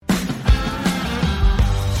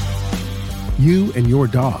You and your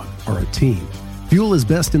dog are a team. Fuel is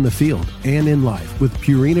best in the field and in life with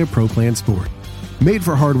Purina Pro Plan Sport. Made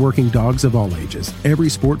for hardworking dogs of all ages, every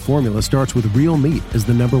sport formula starts with real meat as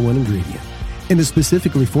the number one ingredient and is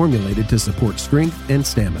specifically formulated to support strength and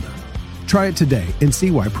stamina. Try it today and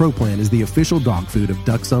see why Pro Plan is the official dog food of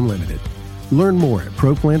Ducks Unlimited. Learn more at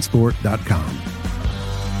ProPlansport.com.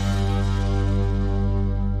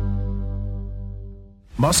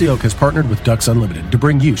 Mossy Oak has partnered with Ducks Unlimited to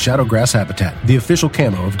bring you Shadowgrass Habitat, the official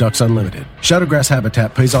camo of Ducks Unlimited. Shadowgrass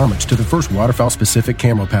Habitat pays homage to the first waterfowl-specific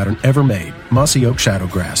camo pattern ever made, Mossy Oak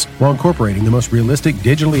Shadowgrass, while incorporating the most realistic,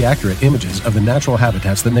 digitally accurate images of the natural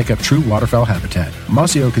habitats that make up true waterfowl habitat.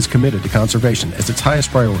 Mossy Oak is committed to conservation as its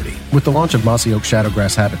highest priority. With the launch of Mossy Oak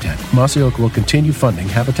Shadowgrass Habitat, Mossy Oak will continue funding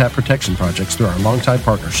habitat protection projects through our longtime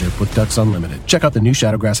partnership with Ducks Unlimited. Check out the new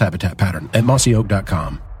Shadowgrass Habitat pattern at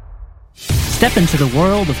mossyoak.com. Step into the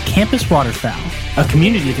world of Campus Waterfowl, a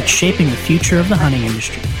community that's shaping the future of the hunting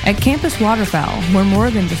industry. At Campus Waterfowl, we're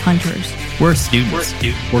more than just hunters. We're students.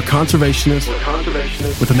 We're conservationists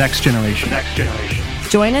with the next generation.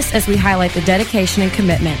 Join us as we highlight the dedication and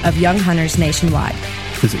commitment of young hunters nationwide.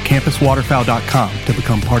 Visit campuswaterfowl.com to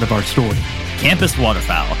become part of our story. Campus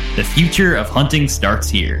Waterfowl, the future of hunting starts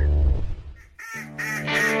here.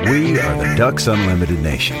 We are the Ducks Unlimited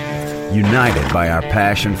Nation, united by our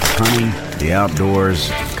passion for hunting, the outdoors,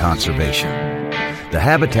 and conservation. The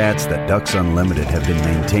habitats that Ducks Unlimited have been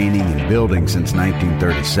maintaining and building since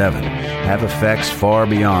 1937 have effects far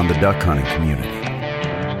beyond the duck hunting community.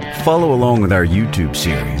 Follow along with our YouTube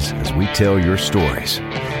series as we tell your stories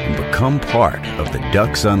and become part of the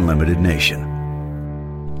Ducks Unlimited Nation.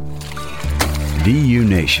 DU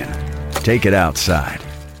Nation, take it outside.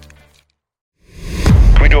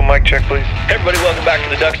 Can we do a mic check, please? Hey everybody, welcome back to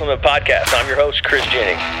the Ducks Unlimited Podcast. I'm your host, Chris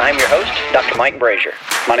Jennings. I'm your host, Dr. Mike Brazier.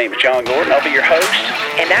 My name is John Gordon. I'll be your host.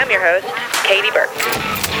 And I'm your host, Katie Burke.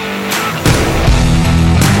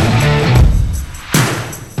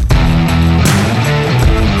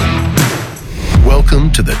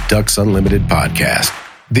 Welcome to the Ducks Unlimited Podcast,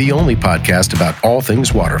 the only podcast about all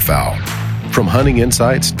things waterfowl. From hunting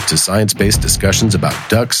insights to science-based discussions about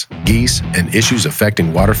ducks, geese, and issues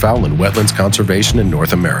affecting waterfowl and wetlands conservation in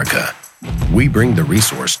North America, we bring the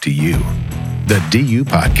resource to you, the DU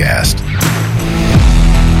Podcast.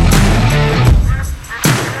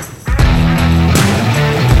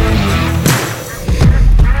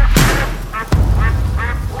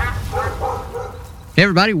 Hey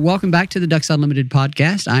everybody, welcome back to the Ducks Unlimited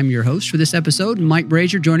Podcast. I'm your host for this episode, Mike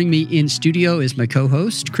Brazier. Joining me in studio is my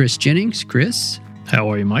co-host, Chris Jennings. Chris. How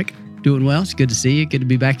are you, Mike? Doing well. It's good to see you. Good to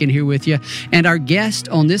be back in here with you. And our guest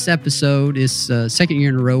on this episode is second year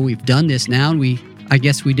in a row we've done this now, and I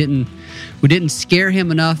guess we didn't scare him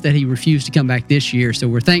enough that he refused to come back this year, so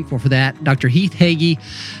we're thankful for that. Dr. Heath Hagee,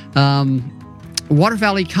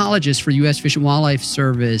 waterfowl ecologist for U.S. Fish and Wildlife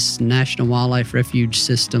Service, National Wildlife Refuge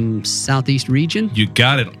System, Southeast Region. You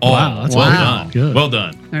got it all. Wow, that's well done. Good. Well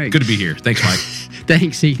done. All right. Good to be here. Thanks, Mike.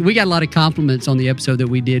 Thanks, Heath. We got a lot of compliments on the episode that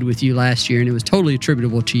we did with you last year, and it was totally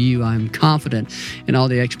attributable to you. I'm confident in all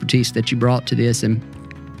the expertise that you brought to this, and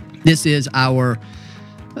this is the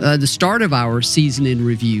start of our season in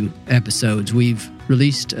review episodes. We've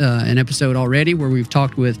released an episode already where we've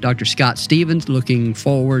talked with Dr. Scott Stevens, looking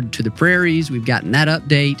forward to the prairies. We've gotten that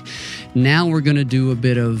update. Now we're going to do a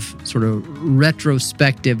bit of sort of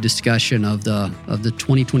retrospective discussion of the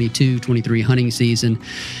 2022-23 hunting season,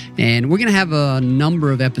 and we're going to have a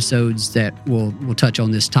number of episodes that will touch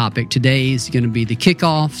on this topic. Today is going to be the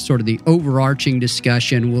kickoff, sort of the overarching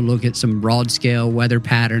discussion. We'll look at some broad-scale weather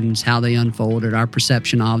patterns, how they unfolded, our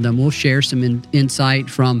perception of them. We'll share some insight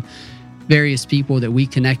from various people that we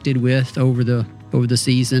connected with over the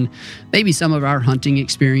season, maybe some of our hunting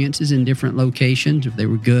experiences in different locations, if they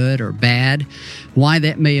were good or bad, why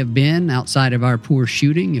that may have been outside of our poor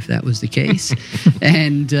shooting, if that was the case.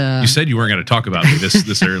 And you said you weren't going to talk about me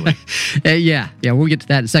this early. Yeah, we'll get to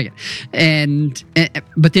that in a second.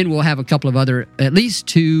 But then we'll have a couple of other, at least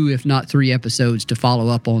 2, if not 3 episodes to follow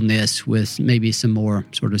up on this with maybe some more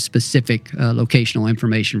sort of specific locational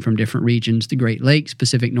information from different regions, the Great Lakes,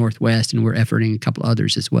 Pacific Northwest, and we're efforting a couple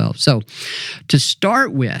others as well. So to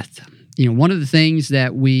start with, one of the things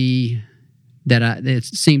that it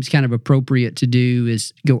seems kind of appropriate to do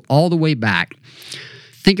is go all the way back.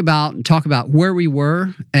 Think about and talk about where we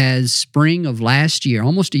were as spring of last year,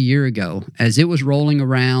 almost a year ago, as it was rolling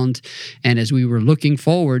around and as we were looking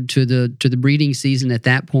forward to the breeding season at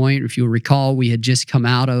that point. If you'll recall, we had just come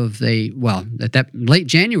out of at that late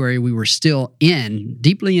January, we were still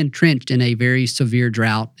deeply entrenched in a very severe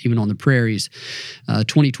drought, even on the prairies.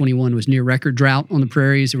 2021 was near record drought on the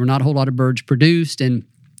prairies. There were not a whole lot of birds produced, and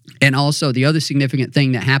And also, the other significant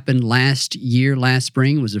thing that happened last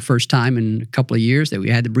spring, was the first time in a couple of years that we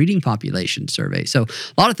had the breeding population survey. So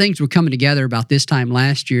a lot of things were coming together about this time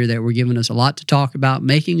last year that were giving us a lot to talk about,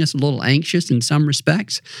 making us a little anxious in some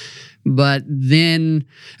respects. But then,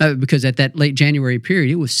 because at that late January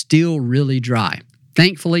period, it was still really dry.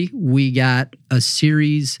 Thankfully, we got a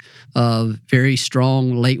series of very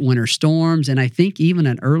strong late winter storms, and I think even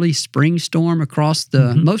an early spring storm across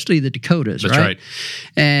mostly the Dakotas. That's right.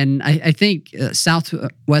 And I think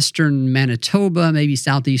southwestern Manitoba, maybe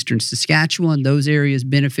southeastern Saskatchewan, those areas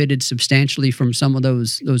benefited substantially from some of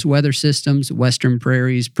those weather systems. Western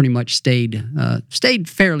prairies pretty much stayed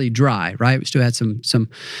fairly dry. Right, we still had some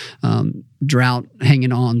drought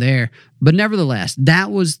hanging on there. But nevertheless,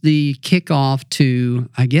 that was the kickoff to,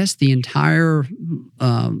 I guess, the entire,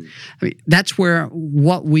 that's where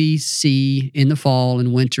what we see in the fall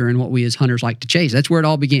and winter and what we as hunters like to chase. That's where it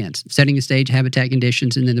all begins, setting the stage, habitat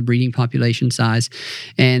conditions, and then the breeding population size.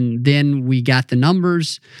 And then we got the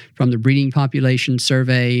numbers from the breeding population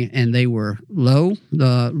survey, and they were low,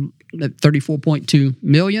 34.2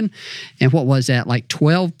 million. And what was that, like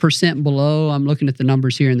 12% below? I'm looking at the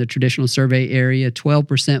numbers here in the traditional survey area,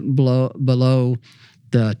 12% below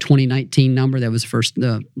the 2019 number. That was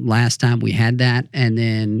the last time we had that. And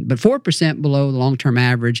then, but 4% below the long-term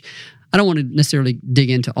average. I don't want to necessarily dig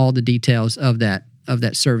into all the details of that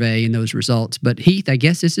survey and those results. But Heath, I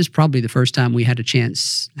guess this is probably the first time we have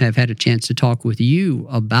had a chance to talk with you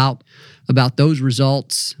about those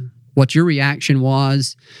results. What your reaction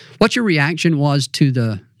was to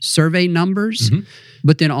the survey numbers,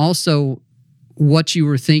 but then also what you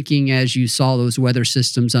were thinking as you saw those weather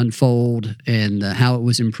systems unfold and how it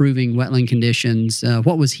was improving wetland conditions.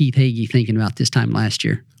 What was Heath Hagee thinking about this time last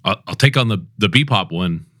year? I'll take on the BPOP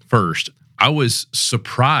one first. I was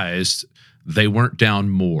surprised they weren't down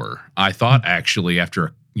more. I thought actually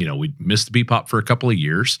after, we missed the BPOP for a couple of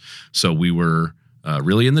years, so we were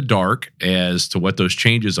really in the dark as to what those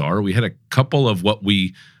changes are. We had a couple of what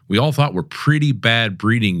we all thought were pretty bad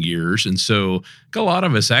breeding years. And so a lot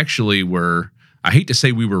of us actually were, I hate to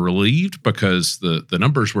say we were relieved because the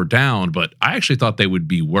numbers were down, but I actually thought they would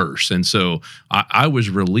be worse. And so I was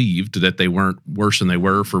relieved that they weren't worse than they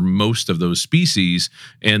were for most of those species.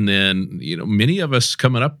 And then, many of us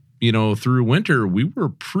coming up, through winter, we were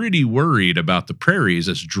pretty worried about the prairies,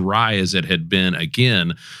 as dry as it had been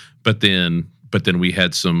again. But then we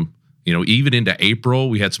had some, even into April,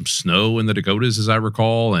 we had some snow in the Dakotas, as I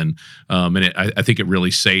recall, and I think it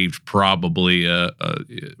really saved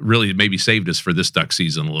maybe saved us for this duck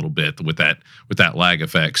season a little bit with that lag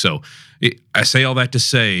effect. So I say all that to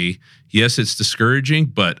say, yes, it's discouraging,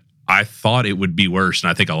 but I thought it would be worse, and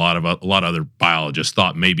I think a lot of other biologists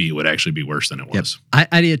thought maybe it would actually be worse than it was. Yep.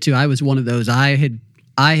 I did too. I was one of those. I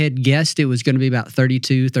had guessed it was going to be about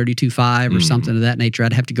 32.5 or something of that nature.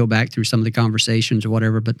 I'd have to go back through some of the conversations or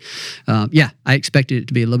whatever. But I expected it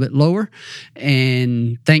to be a little bit lower,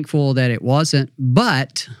 and thankful that it wasn't.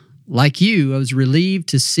 But like you, I was relieved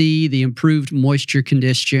to see the improved moisture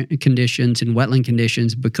conditions and wetland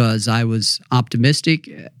conditions, because I was optimistic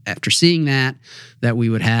after seeing that we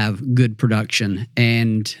would have good production.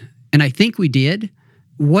 And I think we did.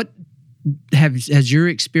 What has your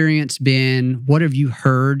experience been? What have you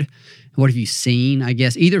heard? What have you seen, I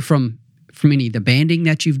guess, either from any of the banding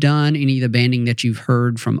that you've done, any of the banding that you've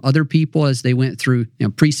heard from other people as they went through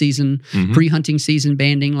pre-season, pre-hunting season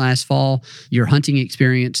banding last fall, your hunting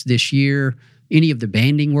experience this year, any of the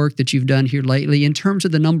banding work that you've done here lately, in terms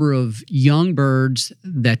of the number of young birds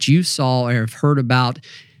that you saw or have heard about?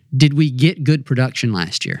 Did we get good production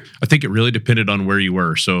last year? I think it really depended on where you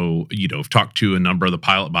were. So, I've talked to a number of the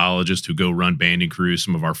pilot biologists who go run banding crews,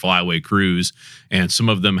 some of our flyaway crews, and some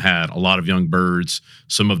of them had a lot of young birds.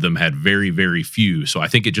 Some of them had very, very few. So I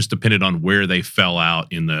think it just depended on where they fell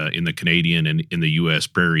out in the Canadian and in the U.S.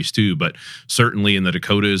 prairies too. But certainly in the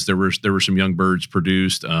Dakotas, there were some young birds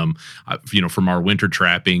produced. From our winter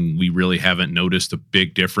trapping, we really haven't noticed a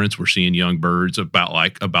big difference. We're seeing young birds about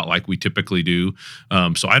like we typically do.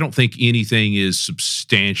 So I don't think anything is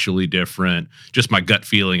substantially different. Just my gut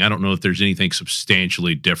feeling. I don't know if there's anything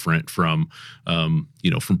substantially different from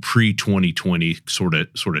pre-2020 sort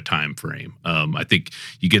of time frame. I think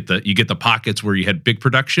you get the pockets where you had big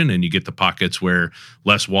production, and you get the pockets where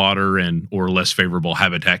less water or less favorable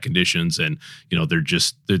habitat conditions, and there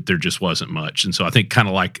just wasn't much. And so I think kind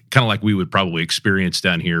of like we would probably experience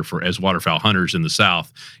down here as waterfowl hunters in the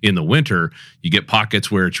South in the winter, you get pockets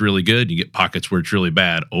where it's really good, you get pockets where it's really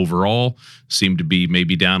bad. Overall, seem to be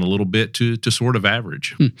maybe down a little bit to sort of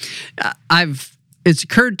average. It's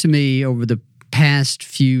occurred to me over the past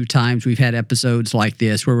few times we've had episodes like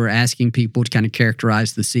this where we're asking people to kind of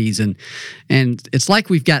characterize the season, and it's like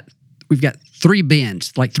we've got 3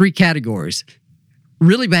 bins, like 3 categories.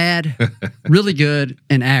 Really bad, really good,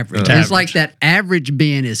 and average. It's like that average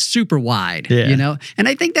bin is super wide, you know? And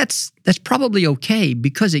I think that's probably okay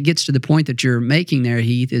because it gets to the point that you're making there,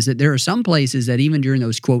 Heath, is that there are some places that even during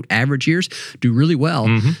those, quote, average years do really well.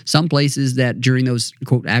 Some places that during those,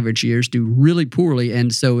 quote, average years do really poorly.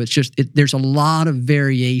 And so it's just, there's a lot of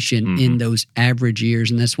variation in those average years.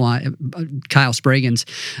 And that's why Kyle Spragans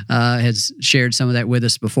has shared some of that with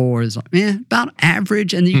us before. It's like, about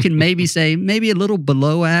average. And you can maybe say, maybe a little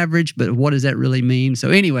below average, but what does that really mean?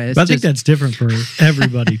 So anyway, I think that's different for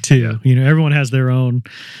everybody too. You know, everyone has their own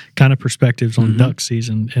kind of perspectives on duck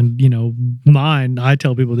season, and you know, mine. I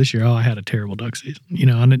tell people this year, I had a terrible duck season. You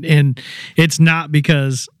know, and it's not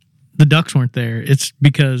because the ducks weren't there. It's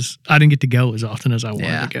because I didn't get to go as often as I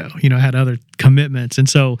wanted to go. You know, I had other commitments, and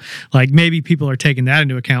so like maybe people are taking that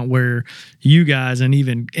into account. Where you guys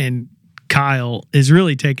and Kyle is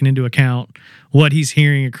really taking into account what he's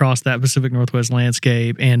hearing across that Pacific Northwest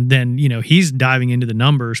landscape. And then, you know, he's diving into the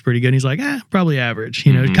numbers pretty good. And he's like, probably average,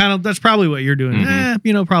 you know, kind of, that's probably what you're doing.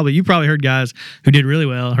 You know, you probably heard guys who did really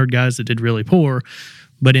well, heard guys that did really poor,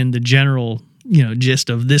 but in the general, you know, gist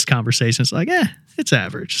of this conversation, it's like, it's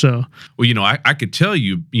average. So, well, you know, I could tell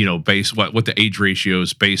you, you know, based what the age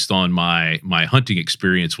ratios based on my hunting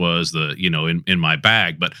experience was in my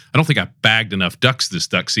bag, but I don't think I bagged enough ducks this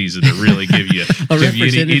duck season to really give you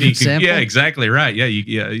any sample. Yeah, exactly right.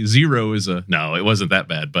 Yeah, 0 is no, it wasn't that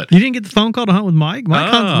bad. But you didn't get the phone call to hunt with Mike.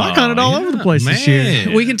 Mike hunted all over the place this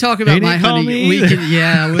year. We can talk about my hunting.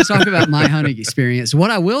 We'll talk about my hunting experience.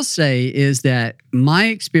 What I will say is that my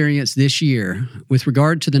experience this year with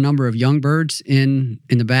regard to the number of young birds in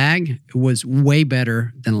the bag was way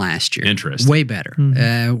better than last year. Interesting. Way better.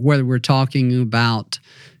 Whether we're talking about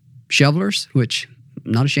shovelers, which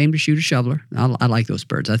I'm not ashamed to shoot a shoveler. I like those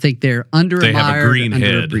birds. I think they're underadmired. They have a green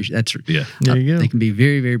head. That's there you go. They can be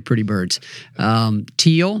very, very pretty birds.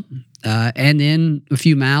 Teal, and then a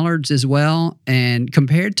few mallards as well. And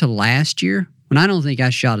compared to last year, when I don't think I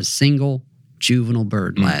shot a single juvenile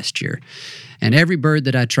bird last year, and every bird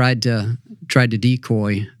that I tried to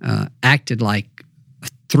decoy acted like a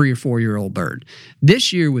 3 or 4 year old bird.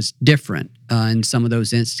 This year was different in some of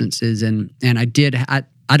those instances, and I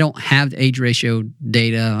don't have the age ratio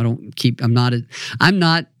data.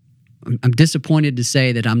 I'm disappointed to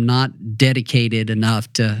say that I'm not dedicated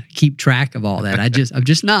enough to keep track of all that. I'm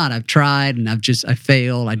just not. I've tried and I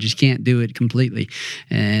failed. I just can't do it completely,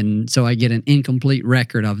 and so I get an incomplete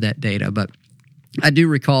record of that data, but I do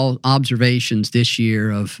recall observations this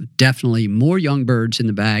year of definitely more young birds in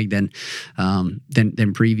the bag than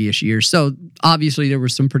previous years. So obviously there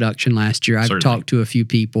was some production last year. I've talked to a few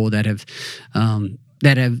people that have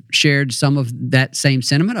shared some of that same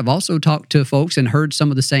sentiment. I've also talked to folks and heard some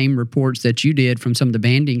of the same reports that you did from some of the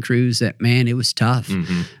banding crews that, man, it was tough,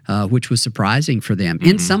 which was surprising for them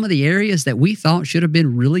in some of the areas that we thought should have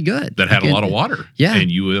been really good. That had a lot of water. Yeah.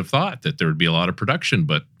 And you would have thought that there would be a lot of production,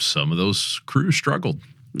 but some of those crews struggled.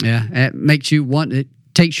 Yeah. It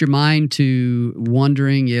takes your mind to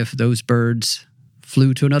wondering if those birds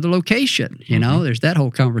flew to another location. You know, there's that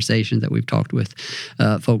whole conversation that we've talked with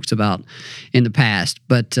folks about in the past.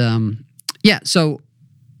 But so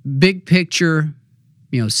big picture,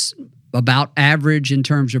 you know, about average in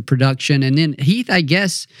terms of production. And then Heath, I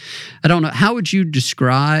guess, I don't know, how would you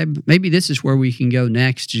describe, maybe this is where we can go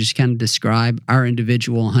next, to just kind of describe our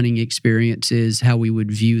individual hunting experiences, how we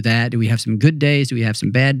would view that. Do we have some good days? Do we have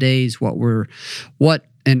some bad days?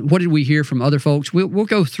 And what did we hear from other folks? We'll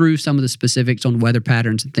go through some of the specifics on weather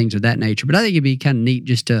patterns and things of that nature. But I think it'd be kind of neat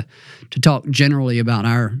just to talk generally about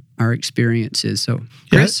our experiences. So,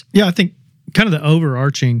 Chris? Yeah, I think kind of the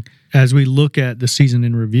overarching, as we look at the season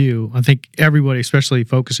in review, I think everybody, especially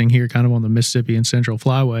focusing here kind of on the Mississippi and Central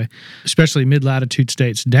Flyway, especially mid-latitude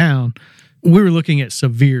states down, we were looking at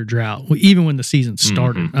severe drought, even when the season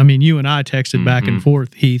started. I mean, you and I texted back and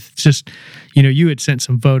forth, Heath. Just, you know, you had sent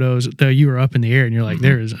some photos, though you were up in the air, and you're like,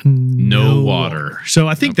 there is no water. So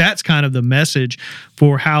I think that's kind of the message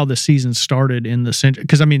for how the season started in the central.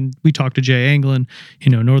 Because, I mean, we talked to Jay Anglin, you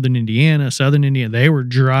know, northern Indiana, southern Indiana. They were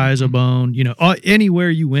dry as a bone. You know, anywhere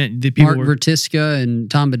you went, the people Mark Vertiska and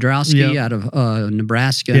Tom Bedrowski out of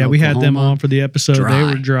Nebraska. Yeah, we had them on for the episode. Dry. They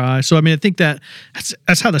were dry. So, I mean, I think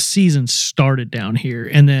that's how the season started. started down here.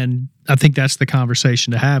 And then I think that's the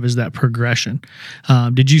conversation to have, is that progression.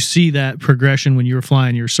 Did you see that progression when you were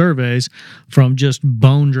flying your surveys from just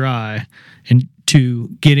bone dry and to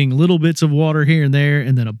getting little bits of water here and there,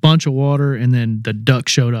 and then a bunch of water, and then the duck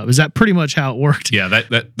showed up? Is that pretty much how it worked? Yeah,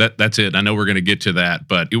 that's it. I know we're going to get to that,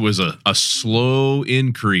 but it was a slow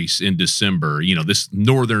increase in December. This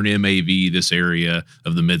northern MAV, this area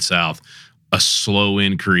of the Mid-South, a slow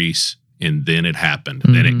increase. And then it happened.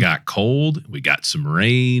 Then it got cold. We got some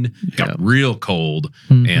rain. Got real cold,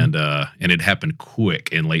 and it happened quick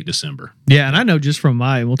in late December. Yeah, and I know just from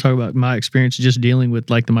we'll talk about my experience just dealing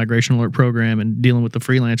with like the Migration Alert program and dealing with the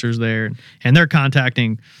freelancers there, and they're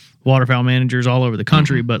contacting waterfowl managers all over the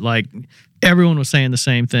country, but like everyone was saying the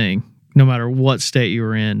same thing, no matter what state you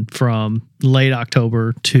were in, from late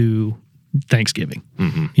October to Thanksgiving.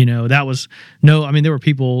 That was there were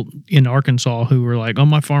people in Arkansas who were like, oh,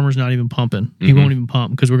 my farmer's not even pumping. He won't even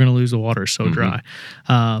pump because we're going to lose the water. It's so dry.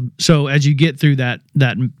 So as you get through that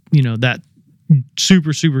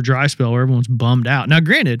super, super dry spell where everyone's bummed out. Now,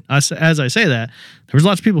 granted, as I say that, there was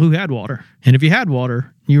lots of people who had water. And if you had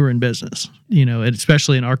water, you were in business,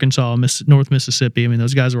 especially in Arkansas, North Mississippi. I mean,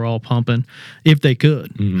 those guys were all pumping if they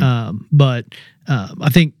could. But I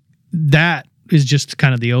think that is just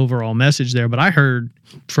kind of the overall message there. But I heard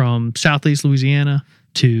from Southeast Louisiana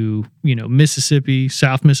to, Mississippi,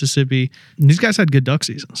 South Mississippi, these guys had good duck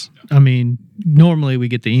seasons. I mean, normally we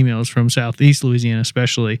get the emails from Southeast Louisiana,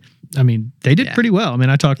 especially. I mean, they did pretty well. I mean,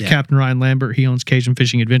 I talked to Captain Ryan Lambert. He owns Cajun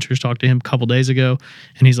Fishing Adventures. Talked to him a couple days ago,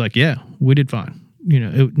 and he's like, yeah, we did fine.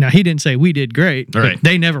 Now he didn't say we did great. Right. But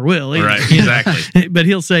they never will either. Right, exactly. But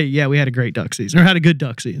he'll say, yeah, we had a great duck season, or had a good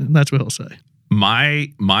duck season. That's what he'll say.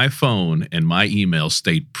 My phone and my email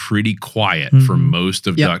stayed pretty quiet for most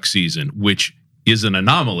of duck season, which is an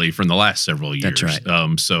anomaly from the last several years. That's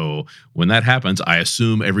right. So when that happens, I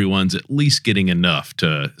assume everyone's at least getting enough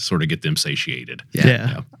to sort of get them satiated.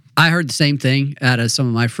 Yeah. I heard the same thing out of some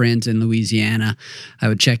of my friends in Louisiana. I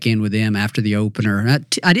would check in with them after the opener.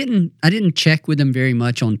 I didn't check with them very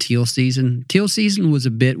much on teal season. Teal season was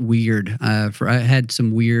a bit weird. I had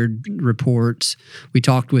some weird reports. We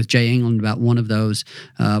talked with Jay England about one of those.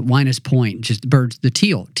 Winus Point, just the birds, the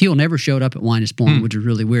teal. Teal never showed up at Winus Point, which is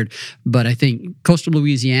really weird. But I think coastal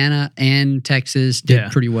Louisiana and Texas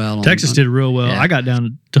did pretty well. Texas did real well. I got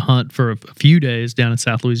down to hunt for a few days down in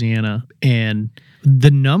South Louisiana, and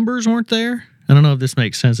the numbers weren't there. I don't know if this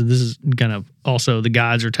makes sense. And this is kind of also the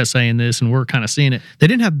guides are saying this, and we're kind of seeing it. They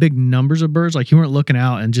didn't have big numbers of birds. Like, you weren't looking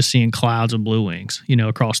out and just seeing clouds of blue wings,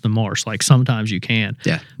 across the marsh. Like, sometimes you can.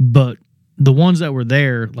 Yeah. But the ones that were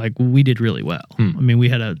there, like, we did really well. I mean, we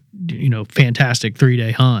had a fantastic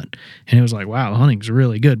 3-day hunt, and it was like, wow, hunting's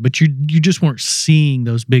really good. But you just weren't seeing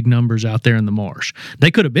those big numbers out there in the marsh.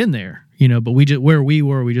 They could have been there, but where we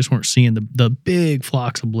were, we just weren't seeing the big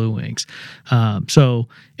flocks of blue wings. And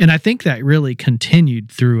I think that really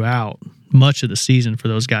continued throughout much of the season for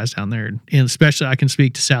those guys down there. And especially, I can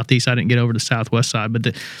speak to Southeast. I didn't get over to Southwest side,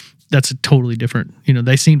 but that's a totally different,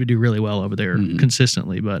 they seem to do really well over there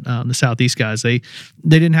consistently. But the Southeast guys, they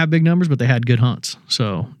didn't have big numbers, but they had good hunts.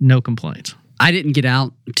 So no complaints. I didn't get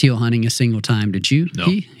out teal hunting a single time. Did you? No,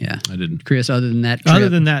 yeah, I didn't. Chris, other than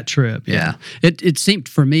that trip? Yeah. It seemed,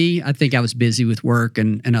 for me, I think I was busy with work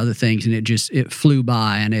and other things, and it flew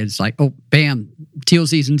by, and it's like, oh, bam, teal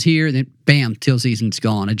season's here, then bam, teal season's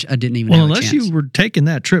gone. I didn't even have a chance. Unless you were taking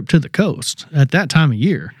that trip to the coast at that time of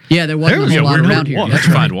year. Yeah, there wasn't a whole lot around here. Let's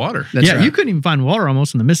find water. You couldn't even find water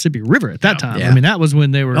almost in the Mississippi River at that time. Yeah. I mean, that was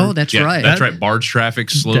when they were. Oh, that's right. That's right. Barge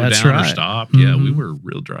traffic slowed down or stopped. Yeah, we were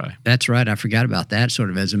real dry. That's right. I forgot about that, sort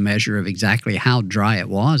of as a measure of exactly how dry it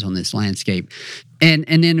was on this landscape. And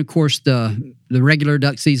then, of course, the regular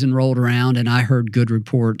duck season rolled around, and I heard good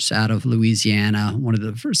reports out of Louisiana.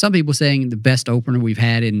 Some people saying the best opener we've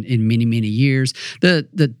had in many, many years.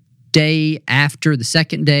 The day after the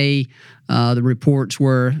second day, the reports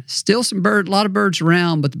were still a lot of birds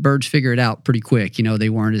around, but the birds figured it out pretty quick. They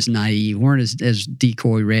weren't as naive, weren't as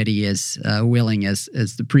decoy ready, as willing as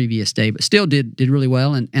the previous day, but still did really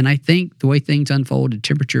well. And I think the way things unfolded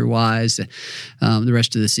temperature wise, the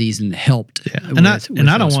rest of the season helped. Yeah. And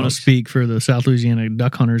I don't want to speak for the South Louisiana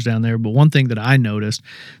duck hunters down there, but one thing that I noticed,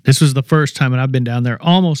 this was the first time, and I've been down there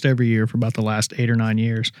almost every year for about the last 8 or 9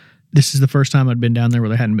 years. This is the first time I'd been down there where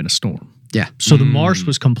there hadn't been a storm. Yeah. So the marsh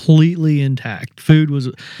was completely intact. Food was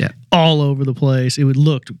all over the place. It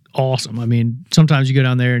looked awesome. I mean, sometimes you go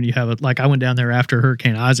down there and you have I went down there after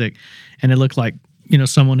Hurricane Isaac, and it looked like,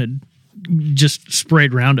 someone had just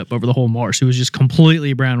sprayed Roundup over the whole marsh. It was just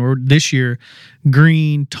completely brown. Where this year,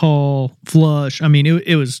 green, tall, flush. I mean,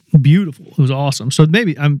 it was beautiful. It was awesome. So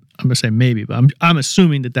maybe I'm gonna say maybe, but I'm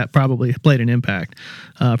assuming that probably played an impact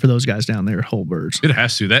for those guys down there, whole birds. It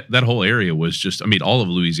has to. That whole area was just. I mean, all of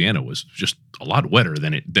Louisiana was just a lot wetter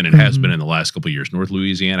than it has been in the last couple of years. North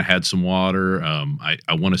Louisiana had some water.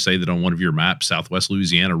 I want to say that on one of your maps, Southwest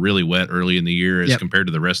Louisiana really wet early in the year as compared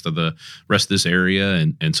to the rest of this area,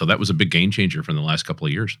 and so that was a big game changer from the last couple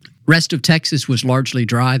of years. Rest of Texas was largely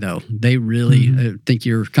dry, though. They really, I think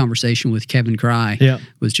your conversation with Kevin Cry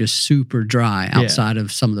was just super dry outside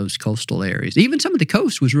of some of those coastal areas. Even some of the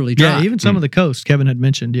coast was really dry. Yeah, even some of the coast, Kevin had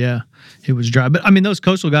mentioned, it was dry. But, I mean, those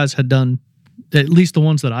coastal guys had done, at least the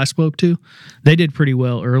ones that I spoke to, they did pretty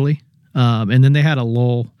well early. And then they had a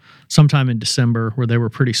lull sometime in December where they were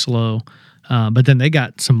pretty slow. But then they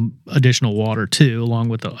got some additional water too, along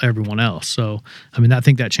with everyone else. So, I mean, I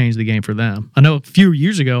think that changed the game for them. I know a few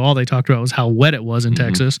years ago, all they talked about was how wet it was in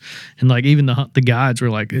Texas, and like even the guides were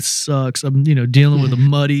like, "It sucks. I'm dealing with a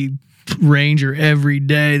muddy Ranger every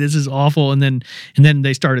day. This is awful." And then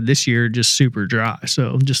they started this year just super dry.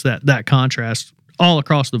 So just that contrast all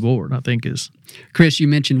across the board, I think is. Chris, you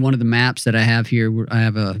mentioned one of the maps that I have here. I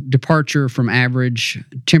have a departure from average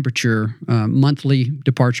temperature, monthly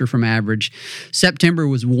departure from average. September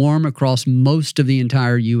was warm across most of the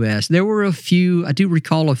entire U.S. There were I do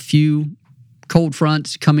recall a few cold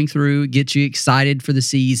fronts coming through, get you excited for the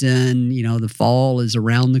season. The fall is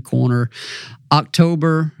around the corner.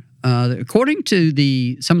 October, according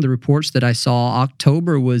to some of the reports that I saw,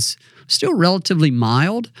 October was still relatively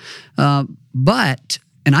mild, but,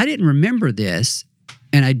 and I didn't remember this,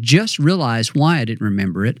 and I just realized why I didn't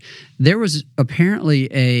remember it. There was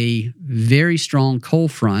apparently a very strong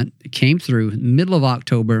cold front that came through in the middle of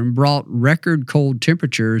October and brought record cold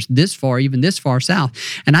temperatures even this far south.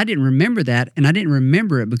 And I didn't remember that, and I didn't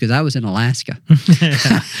remember it because I was in Alaska.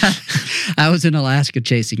 I was in Alaska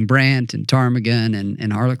chasing Brant and ptarmigan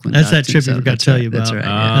and harlequin. That's that trip I forgot to tell you about. That's right.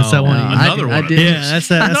 That's that one. Another one. Yeah, that's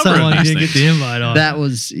that one you didn't get the invite on. That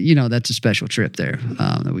was, that's a special trip there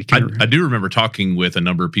that we can. I do remember talking with a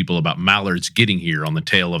number of people about mallards getting here on the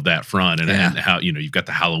tail of that front, and how you've got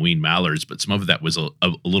the Halloween mallards, but some of that was a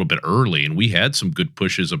little bit early, and we had some good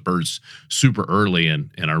pushes of birds super early, and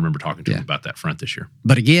I remember talking to them about that front this year.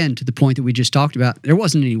 But again, to the point that we just talked about, there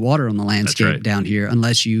wasn't any water on the landscape down here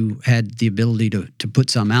unless you had the ability to put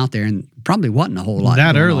some out there, and probably wasn't a whole lot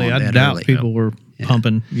that early. I doubt people were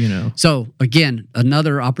pumping. So again,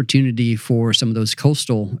 another opportunity for some of those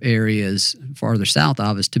coastal areas farther south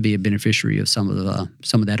of us to be a beneficiary of some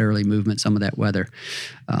of that early movement, some of that weather.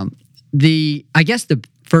 I guess the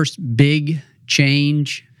first big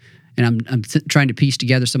change, and I'm trying to piece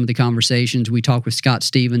together some of the conversations. We talked with Scott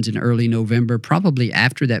Stevens in early November, probably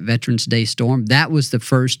after that Veterans Day storm. That was the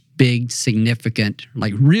first big significant,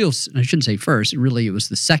 I shouldn't say first, really it was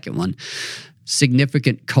the second one,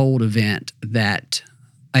 significant cold event that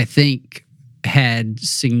I think had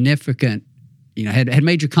significant, had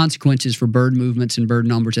major consequences for bird movements and bird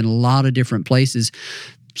numbers in a lot of different places.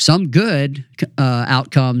 Some good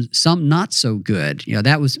outcomes, some not so good.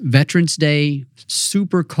 That was Veterans Day,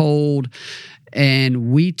 super cold.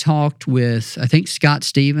 And we talked with, I think, Scott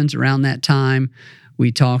Stevens around that time.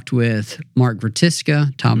 We talked with Mark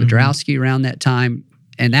Vertiska, Tom Wodrowski around that time.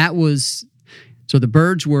 And that was, so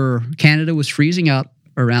Canada was freezing up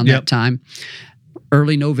around that time.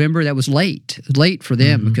 Early November, that was late for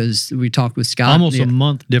them because we talked with Scott. Almost a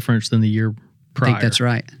month difference than the year prior. I think that's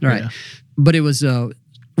right. Right. Yeah. But it was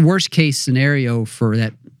worst case scenario for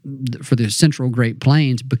the Central Great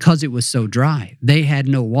Plains because it was so dry. They had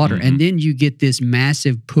no water. And then you get this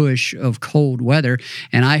massive push of cold weather.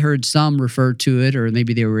 And I heard some refer to it, or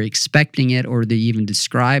maybe they were expecting it, or they even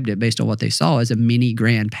described it based on what they saw as a mini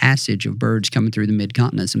grand passage of birds coming through the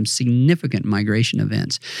mid-continent, some significant migration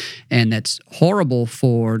events. And that's horrible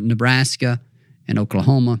for Nebraska and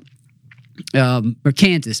Oklahoma. Or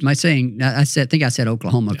Kansas. I think I said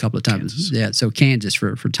Oklahoma a couple of times. Kansas. Yeah, so Kansas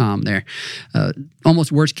for Tom there.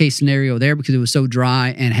 Almost worst case scenario there because it was so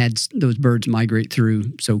dry and had those birds migrate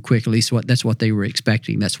through so quick. At least that's what they were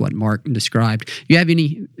expecting. That's what Mark described. You have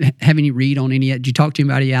any read on any? Did you talk to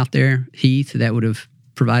anybody out there, Heath, that would have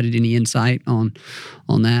provided any insight on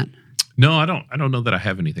that? No, I don't know that I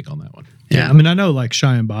have anything on that one. Yeah, I mean, I know like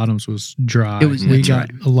Cheyenne Bottoms was dry. We got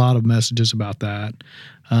a lot of messages about that.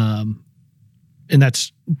 And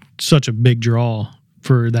that's such a big draw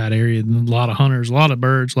for that area. A lot of hunters, a lot of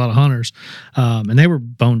birds, a lot of hunters. And they were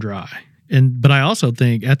bone dry. But I also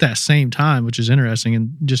think at that same time, which is interesting,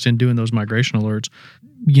 and just in doing those migration alerts,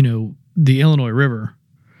 the Illinois River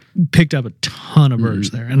picked up a ton of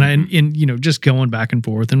birds there. And just going back and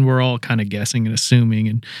forth, and we're all kind of guessing and assuming.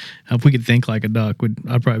 And if we could think like a duck,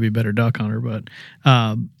 I'd probably be a better duck hunter. But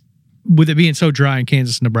with it being so dry in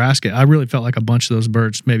Kansas and Nebraska, I really felt like a bunch of those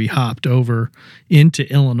birds maybe hopped over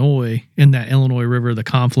into Illinois, in that Illinois River, the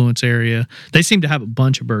confluence area. They seem to have a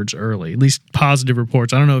bunch of birds early, at least positive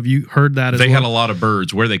reports. I don't know if you heard that as well. They had a lot of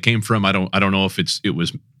birds. Where they came from, I don't know if it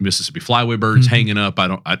was Mississippi flyway birds hanging up.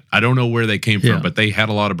 I don't know where they came from, but they had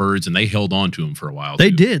a lot of birds and they held on to them for a while. They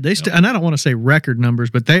did. And I don't want to say record numbers,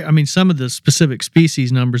 but some of the specific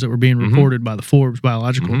species numbers that were being reported by the Forbes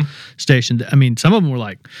Biological Station, some of them were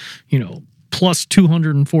like, plus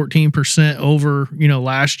 214% over,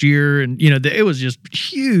 last year. And, it was just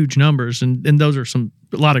huge numbers. And those are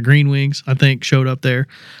a lot of green wings, I think, showed up there.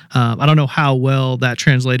 I don't know how well that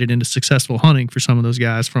translated into successful hunting for some of those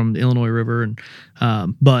guys from the Illinois River.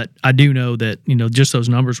 But I do know that, just those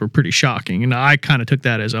numbers were pretty shocking. And I kind of took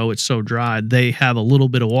that as, it's so dry. They have a little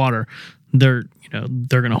bit of water. They're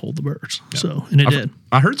going to hold the birds. Yeah. So, and it did.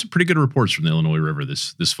 I heard some pretty good reports from the Illinois River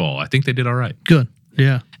this fall. I think they did all right. Good.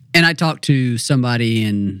 Yeah. And I talked to somebody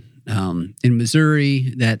in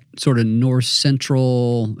Missouri, that sort of north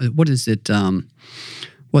central. What is it?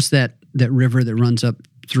 What's that river that runs up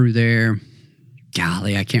through there?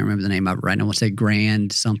 Golly, I can't remember the name of it right now. I want to say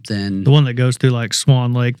Grand something. The one that goes through like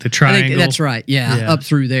Swan Lake, the triangle. I think that's right. Yeah, up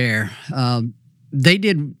through there. They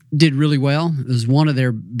did really well. It was one of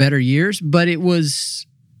their better years, but it was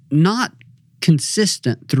not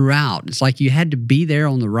consistent throughout. It's like you had to be there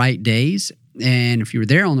on the right days. And if you were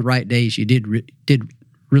there on the right days, you did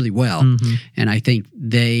really well. And I think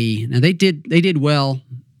they did well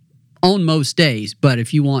on most days. But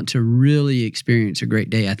if you want to really experience a great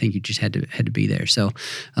day, I think you just had to be there. So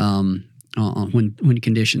when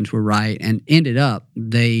conditions were right, and ended up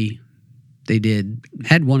they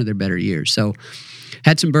had one of their better years. So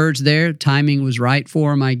had some birds there. Timing was right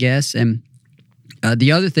for them, I guess. And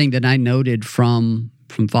the other thing that I noted from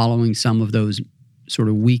following some of those sort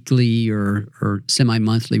of weekly or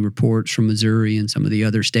semi-monthly reports from Missouri and some of the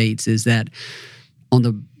other states is that on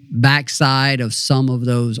the backside of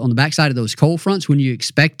those cold fronts, when you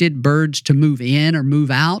expected birds to move in or move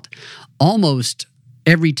out, almost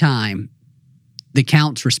every time the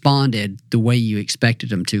counts responded the way you expected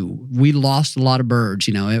them to. We lost a lot of birds,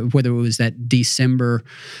 whether it was that December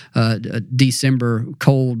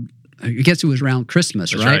cold. I guess it was around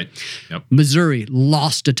Christmas, That's right? Yep. Missouri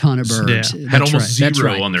lost a ton of birds. Yeah. Had almost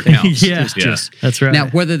zero on their counts. That's right. Now,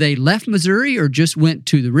 whether they left Missouri or just went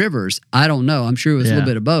to the rivers, I don't know. I'm sure it was a little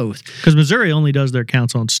bit of both. Because Missouri only does their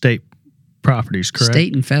counts on state properties, correct?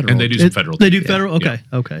 State and federal. And they do some federal. They do federal? Okay.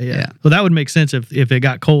 Yeah. Okay, yeah. Well, that would make sense if it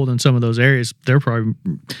got cold in some of those areas. They're probably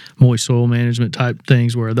moist soil management type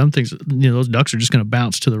things where those ducks are just going to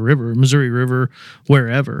bounce to the river, Missouri River,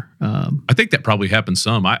 wherever. I think that probably happened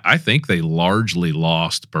some. I think they largely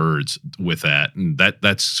lost birds with that. And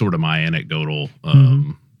that's sort of my anecdotal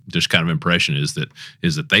just kind of impression is that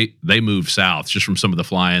they moved south just from some of the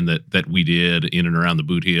flying that we did in and around the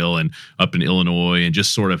Boot Hill and up in Illinois, and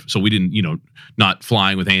just sort of, so we didn't, not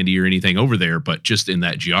flying with Andy or anything over there, but just in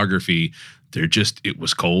that geography, it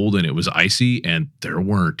was cold and it was icy, and there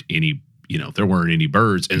weren't any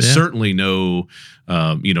birds, and certainly no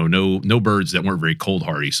birds that weren't very cold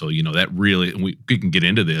hardy. So, that really, we can get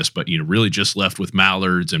into this, but, really just left with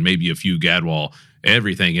mallards and maybe a few gadwall.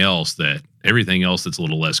 Everything else that's a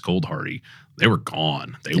little less cold hardy, they were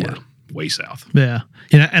gone. They were way south. Yeah.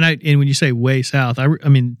 And when you say way south,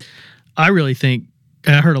 I really think,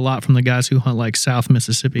 and I heard a lot from the guys who hunt like South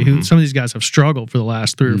Mississippi, who some of these guys have struggled for the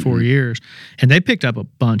last 3 or 4 years, and they picked up a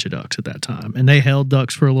bunch of ducks at that time, and they held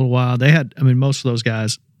ducks for a little while. They had, most of those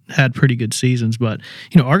guys had pretty good seasons, but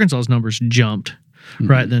Arkansas's numbers jumped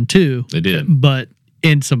right then too. They did. But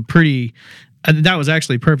in some pretty, that was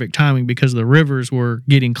actually perfect timing because the rivers were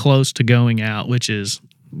getting close to going out, which is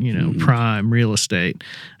prime real estate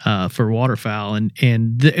for waterfowl, and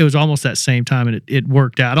it was almost that same time, and it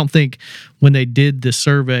worked out. I don't think when they did this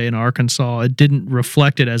survey in Arkansas, it didn't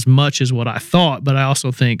reflect it as much as what I thought, but I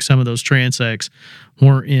also think some of those transects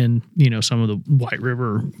weren't in some of the White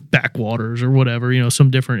River backwaters or whatever,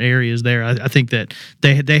 some different areas there. I think that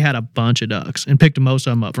they had a bunch of ducks and picked most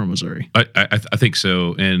of them up from Missouri. I think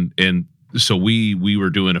so, and so we were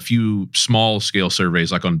doing a few small scale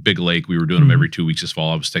surveys, like on Big Lake. We were doing them every 2 weeks this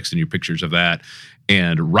fall. I was texting you pictures of that.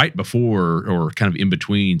 And right before, or kind of in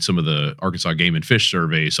between some of the Arkansas Game and Fish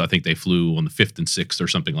surveys, so I think they flew on the 5th and 6th or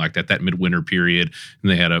something like that midwinter period. And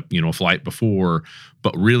they had a flight before.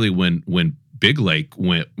 But really when Big Lake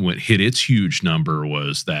hit its huge number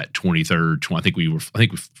was that 23rd. I think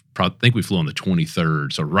we flew on the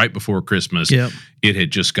 23rd, so right before Christmas. Yep. It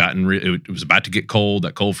had just gotten. It was about to get cold.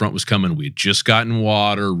 That cold front was coming. We had just gotten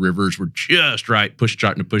water. Rivers were just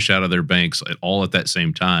starting to push out of their banks all at that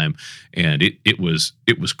same time, and it was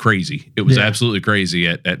crazy. It was absolutely crazy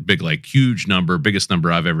at Big Lake. Huge number, biggest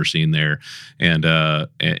number I've ever seen there, and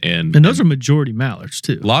those are majority mallards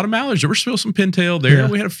too. A lot of mallards. There were still some pintail there. Yeah.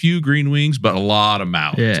 We had a few green wings, but a lot of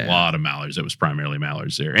mallards. Yeah. A lot of mallards. It was primarily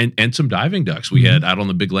mallards there, and some diving ducks. We had out on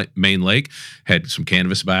the Big Lake, main lake, had some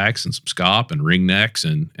canvasbacks and some scaup and ringnecks,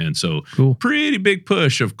 and so pretty big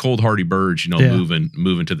push of cold hardy birds,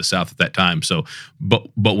 moving to the south at that time. So, but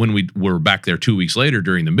when we were back there 2 weeks later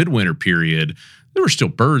during the midwinter period, there were still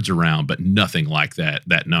birds around, but nothing like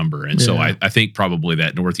that number. And so I think probably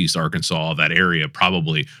that Northeast Arkansas, that area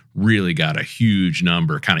probably really got a huge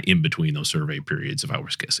number kind of in between those survey periods, if I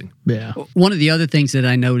was guessing. Yeah. One of the other things that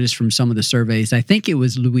I noticed from some of the surveys, I think it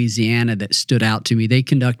was Louisiana that stood out to me. They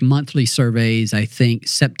conduct monthly surveys, I think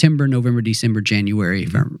September, November, December, January.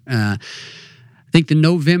 I think the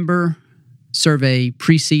November survey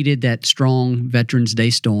preceded that strong Veterans Day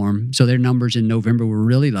storm, so their numbers in November were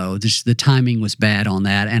really low. Just the timing was bad on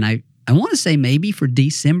that, and I want to say maybe for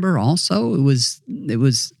December also it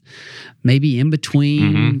was maybe in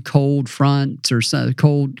between cold fronts or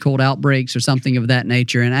cold outbreaks or something of that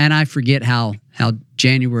nature, and I forget how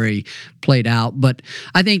January played out, but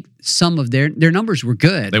I think some of their numbers were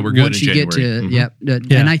good. They were good once in you January. get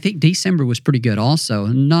to and I think December was pretty good also.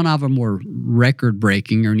 None of them were record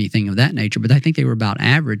breaking or anything of that nature, but I think they were about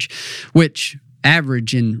average, which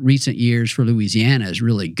average in recent years for Louisiana is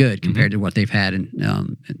really good compared to what they've had in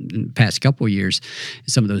the past couple of years,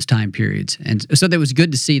 some of those time periods. And so that was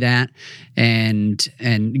good to see that, and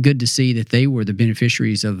good to see that they were the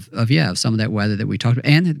beneficiaries of some of that weather that we talked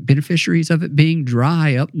about, and the beneficiaries of it being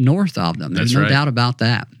dry up north of them. There's no doubt about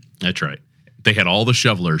that. That's right. They had all the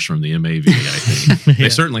shovelers from the MAV, I think. They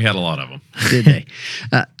certainly had a lot of them. Did they?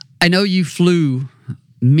 I know you flew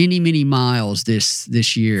many miles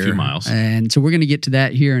this year. A few miles. And so we're going to get to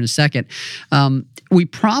that here in a second. We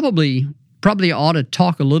probably ought to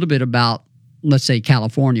talk a little bit about, let's say,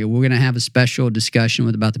 California. We're going to have a special discussion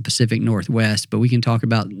about the Pacific Northwest, but we can talk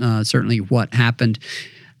about certainly what happened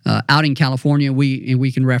out in California.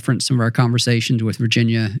 We can reference some of our conversations with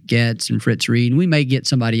Virginia Getz and Fritz Reed, and we may get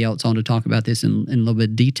somebody else on to talk about this in a little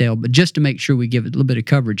bit of detail, but just to make sure we give it a little bit of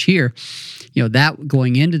coverage here, that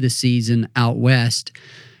going into the season out west,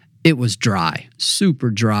 it was dry, super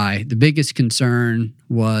dry. The biggest concern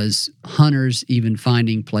was hunters even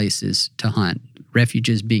finding places to hunt,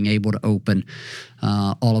 refuges being able to open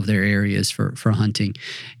all of their areas for hunting.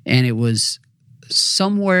 And it was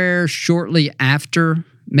somewhere shortly after,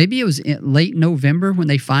 maybe it was in late November, when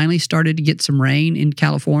they finally started to get some rain in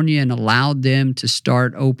California and allowed them to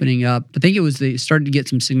start opening up. I think it was they started to get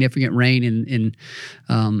some significant rain in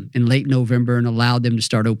late November and allowed them to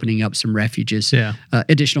start opening up some refuges,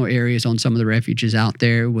 additional areas on some of the refuges out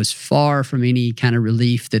there. It was far from any kind of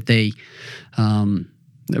relief that they,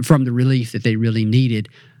 really needed.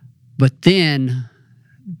 But then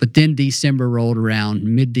December rolled around,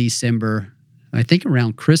 mid-December, I think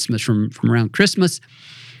around Christmas, from around Christmas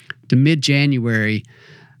to mid-January.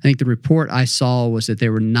 I think the report I saw was that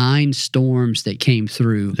there were 9 storms that came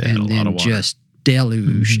through and then just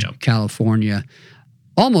deluged California,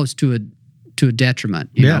 almost to a detriment,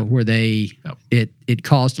 where it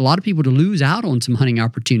caused a lot of people to lose out on some hunting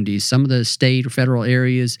opportunities. Some of the state or federal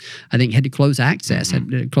areas, I think, had to close access, had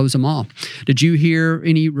to close them off. Did you hear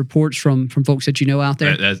any reports from folks that you know out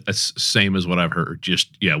there? That's same as what I've heard.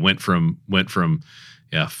 Just went from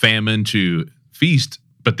famine to feast,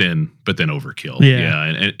 but then overkill.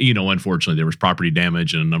 And unfortunately, there was property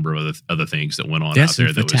damage and a number of other things that went on out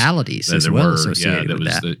there. Fatalities as well associated with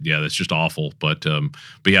that. That's just awful. But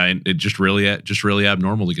it just really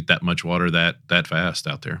abnormal to get that much water that fast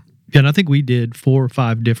out there. Yeah, and I think we did 4 or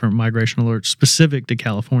 5 different migration alerts specific to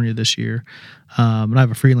California this year. And I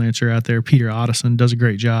have a freelancer out there, Peter Otteson, does a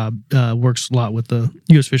great job. Works a lot with the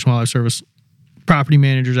U.S. Fish and Wildlife Service property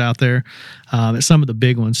managers out there at some of the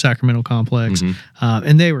big ones, Sacramento Complex,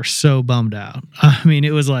 and they were so bummed out. I mean, it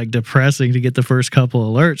was like depressing to get the first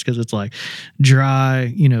couple alerts because it's like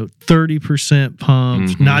dry, 30%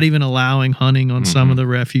 pumped, not even allowing hunting on some of the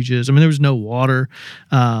refuges. I mean, there was no water.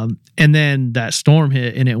 And then that storm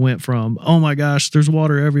hit and it went from, oh my gosh, there's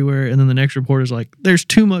water everywhere. And then the next report is like, there's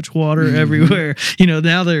too much water everywhere.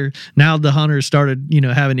 Now the hunters started,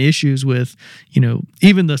 having issues with,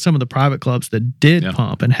 even some of the private clubs that did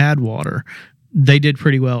pump and had water. they did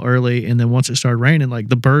pretty well early, and then once it started raining, like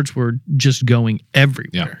the birds were just going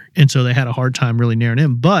everywhere, and so they had a hard time really narrowing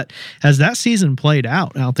in. But as that season played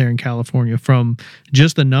out there in California, from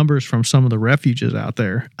just the numbers from some of the refuges out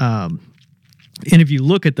there, and if you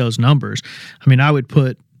look at those numbers, I mean, I would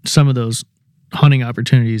put some of those hunting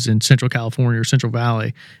opportunities in Central California or Central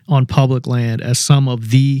Valley on public land as some of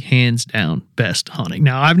the hands down best hunting.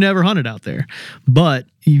 Now, I've never hunted out there, but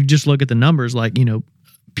you just look at the numbers, like,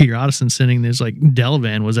 Peter Otteson sending this, like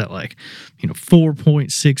Delavan was at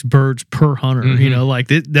 4.6 birds per hunter.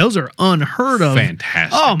 Those are unheard of.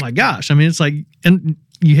 Fantastic. Oh my gosh. I mean, it's like, and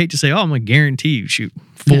you hate to say, I'm going to guarantee you shoot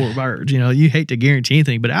 4 birds. You hate to guarantee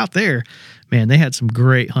anything, but out there, man, they had some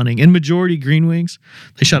great hunting, and majority green wings.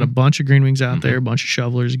 They shot a bunch of green wings out there, a bunch of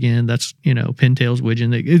shovelers again. That's, pintails,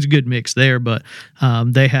 widgeon. It's a good mix there, but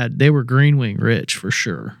they were green wing rich for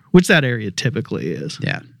sure, which that area typically is.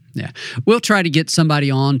 Yeah. Yeah, we'll try to get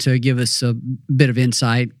somebody on to give us a bit of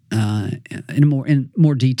insight in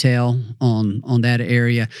more detail on that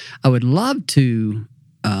area. I would love to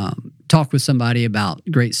talk with somebody about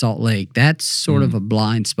Great Salt Lake. That's sort of a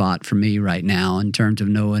blind spot for me right now in terms of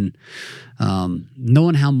knowing how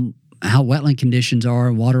wetland conditions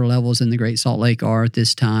are, water levels in the Great Salt Lake are at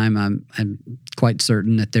this time. I'm quite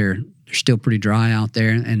certain that they're still pretty dry out there,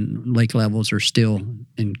 and lake levels are still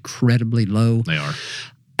incredibly low. They are.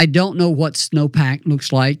 I don't know what snowpack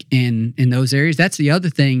looks like in those areas. That's the other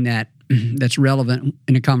thing that's relevant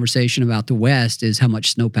in a conversation about the West, is how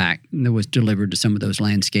much snowpack that was delivered to some of those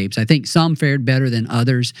landscapes. I think some fared better than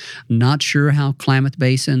others. Not sure how Klamath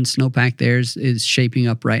Basin snowpack there is shaping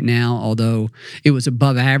up right now, although it was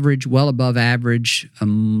above average, well above average a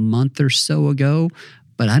month or so ago.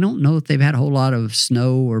 But I don't know if they've had a whole lot of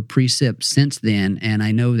snow or precip since then, and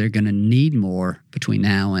I know they're going to need more between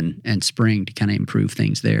now and spring to kind of improve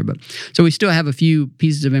things there. But so we still have a few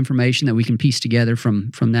pieces of information that we can piece together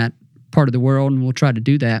from that part of the world, and we'll try to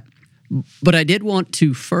do that. But I did want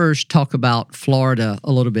to first talk about Florida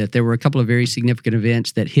a little bit. There were a couple of very significant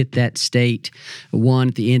events that hit that state. One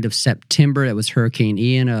at the end of September, that was Hurricane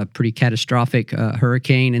Ian, a pretty catastrophic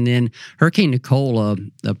hurricane. And then Hurricane Nicole,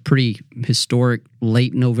 a pretty historic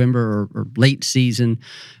late November or late season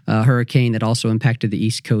hurricane that also impacted the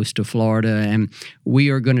east coast of Florida. And we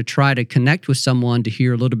are going to try to connect with someone to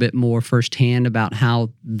hear a little bit more firsthand about how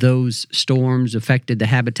those storms affected the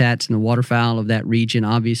habitats and the waterfowl of that region.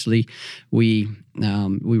 Obviously, we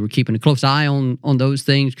were keeping a close eye on those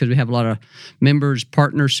things because we have a lot of members,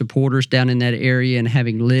 partners, supporters down in that area, and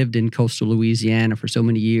having lived in coastal Louisiana for so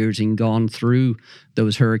many years and gone through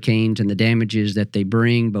those hurricanes and the damages that they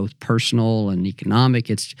bring, both personal and economic,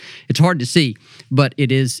 it's hard to see, but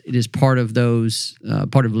it is part of those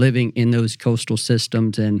part of living in those coastal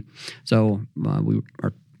systems. And so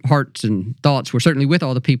our hearts and thoughts were certainly with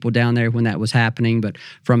all the people down there when that was happening. But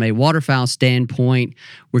from a waterfowl standpoint,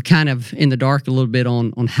 we're kind of in the dark a little bit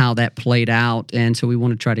on how that played out. And so we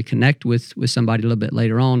want to try to connect with somebody a little bit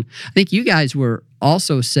later on. I think you guys were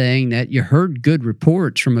also saying that you heard good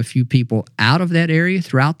reports from a few people out of that area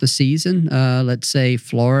throughout the season. Let's say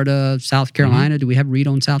Florida, South Carolina. Do we have a read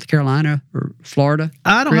on South Carolina or Florida?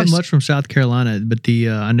 I don't have much from South Carolina, but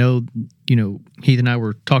I know, Heath and I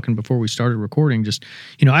were talking before we started recording. Just,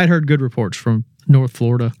 I had heard good reports from North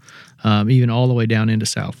Florida, even all the way down into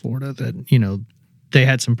South Florida, that, they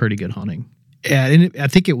had some pretty good hunting. And I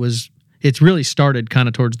think it's really started kind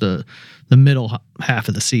of towards the middle half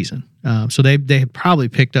of the season. So they had probably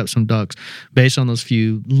picked up some ducks based on those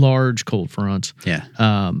few large cold fronts. Yeah.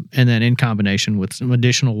 And then in combination with some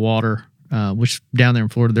additional water, which down there in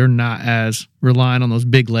Florida, they're not as reliant on those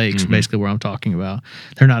big lakes, basically where I'm talking about.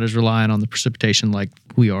 They're not as reliant on the precipitation like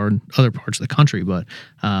we are in other parts of the country, but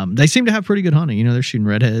they seem to have pretty good hunting. They're shooting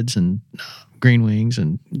redheads and green wings,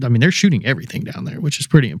 and I mean, they're shooting everything down there, which is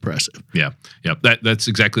pretty impressive. Yeah. That's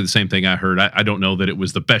exactly the same thing I heard. I don't know that it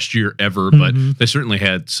was the best year ever, but they certainly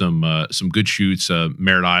had some good shoots.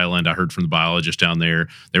 Merritt Island, I heard from the biologist down there,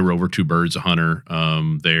 there were over 2 birds a hunter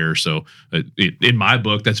there. So in my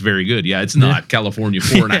book, that's very good. Yeah, it's not California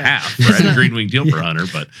 4.5 for a green wing teal per hunter,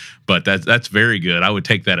 but that's very good. I would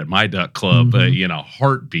take that at my duck club,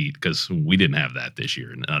 heartbeat, because we didn't have that this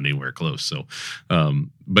year, not anywhere close. So,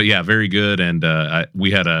 but yeah, very good. And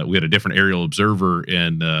we had a different aerial observer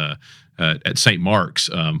at St. Mark's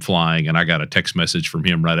flying, and I got a text message from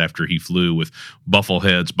him right after he flew with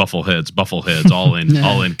buffleheads,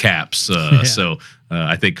 all in caps. So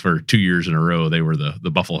I think for 2 years in a row they were the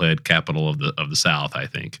bufflehead capital of the South, I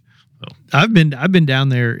think. So. I've been down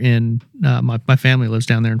there in my family lives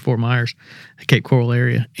down there in Fort Myers, Cape Coral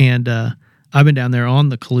area, and I've been down there on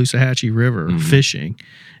the Caloosahatchee River fishing,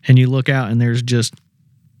 and you look out and there's just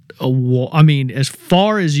as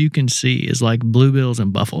far as you can see is like bluebills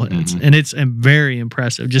and buffleheads, and it's very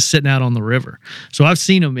impressive just sitting out on the river. So I've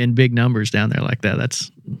seen them in big numbers down there like that.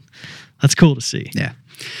 That's cool to see. Yeah.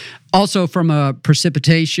 Also, from a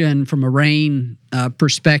precipitation, from a rain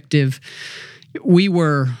perspective,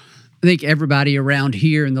 I think everybody around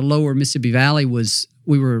here in the lower Mississippi Valley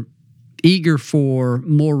we were eager for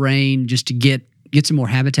more rain just to get some more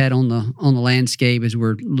habitat on the landscape as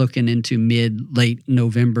we're looking into late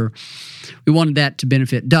November. We wanted that to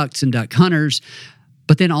benefit ducks and duck hunters,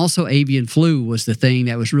 but then also avian flu was the thing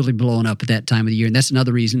that was really blowing up at that time of the year. And that's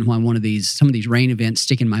another reason why some of these rain events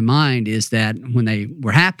stick in my mind is that when they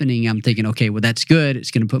were happening, I'm thinking, okay, well, that's good.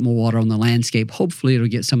 It's going to put more water on the landscape. Hopefully it'll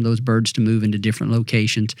get some of those birds to move into different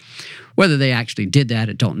locations. Whether they actually did that,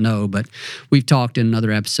 I don't know. But we've talked in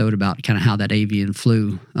another episode about kind of how that avian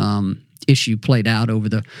flu issue played out over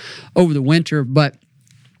the winter. But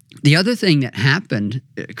the other thing that happened,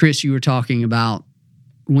 Chris, you were talking about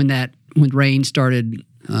when rain started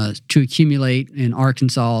to accumulate in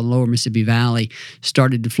Arkansas and lower Mississippi Valley,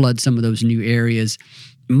 started to flood some of those new areas.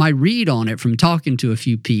 My read on it from talking to a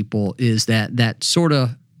few people is that sort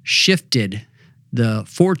of shifted the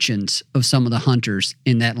fortunes of some of the hunters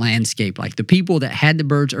in that landscape. Like the people that had the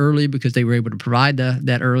birds early because they were able to provide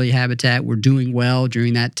that early habitat were doing well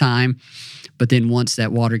during that time. But then once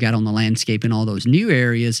that water got on the landscape in all those new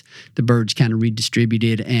areas, the birds kind of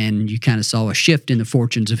redistributed, and you kind of saw a shift in the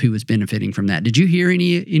fortunes of who was benefiting from that. Did you hear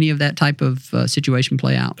any of that type of situation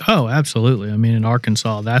play out? Oh, absolutely. I mean, in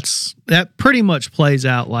Arkansas, that pretty much plays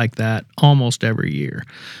out like that almost every year.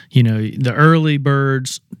 The early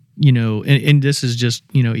birds, and this is just,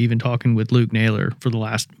 even talking with Luke Naylor for the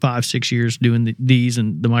last 5-6 years doing these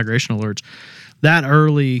and the migration alerts, that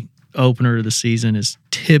early opener of the season is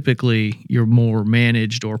typically your more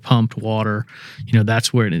managed or pumped water.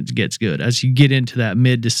 That's where it gets good. As you get into that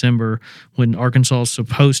mid-December when Arkansas is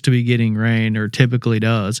supposed to be getting rain, or typically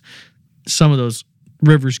does, some of those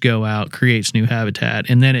rivers go out, creates new habitat,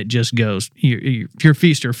 and then it just goes, you're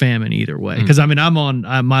feast or famine either way. Because I'm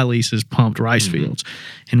on my lease is pumped rice fields,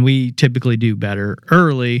 and we typically do better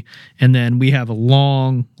early, and then we have a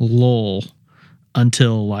long lull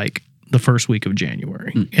until like the first week of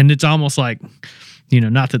January. And it's almost like,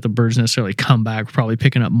 not that the birds necessarily come back, probably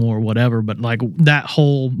picking up more, whatever, but like that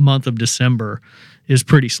whole month of December is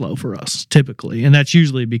pretty slow for us typically. And that's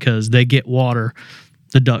usually because they get water,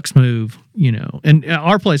 the ducks move, and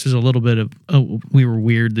our place was a little bit of, we were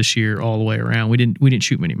weird this year all the way around. We didn't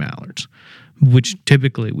shoot many mallards, which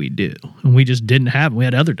typically we do. And we just didn't have them. We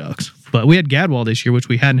had other ducks, but we had gadwall this year, which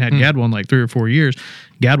we hadn't had gadwall in like 3 or 4 years.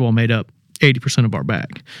 Gadwall made up 80% of our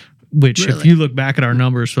bag. Which, really? If you look back at our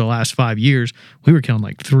numbers for the last 5 years, we were killing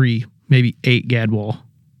like 3, maybe 8 gadwall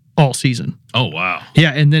all season. Oh, wow.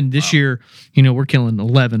 Yeah, and then this year, we're killing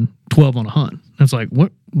 11, 12 on a hunt. It's like,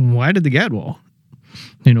 what? Why did the gadwall?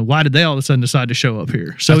 Why did they all of a sudden decide to show up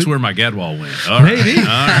here? So that's where my gadwall went. Maybe. All right.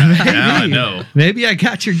 Maybe. Now I know. Maybe I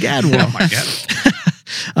got your gadwall. My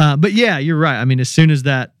gadwall. But yeah, you're right. I mean, as soon as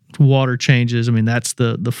that water changes, I mean, that's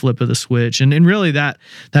the flip of the switch, and really that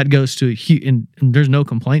goes to and there's no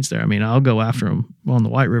complaints there. I mean, I'll go after them on the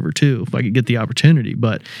White River too if I could get the opportunity,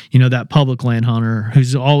 but that public land hunter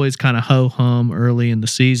who's always kind of ho-hum early in the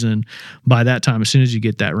season, by that time, as soon as you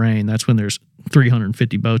get that rain, that's when there's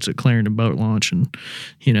 350 boats at Clarendon Boat Launch, and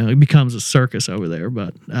it becomes a circus over there.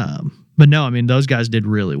 But no, I mean, those guys did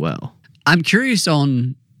really well. I'm curious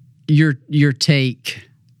on your take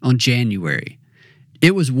on January.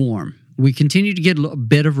 It was warm. We continued to get a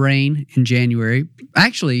bit of rain in January.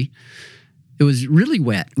 Actually, it was really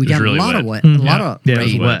wet. We got really a lot of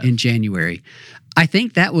rain in January. I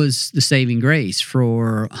think that was the saving grace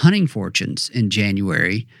for hunting fortunes in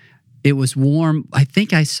January. It was warm. I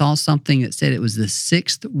think I saw something that said it was the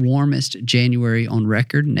 6th warmest January on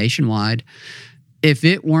record nationwide. If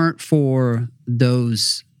it weren't for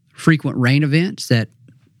those frequent rain events that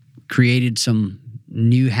created some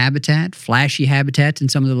new habitat, flashy habitats in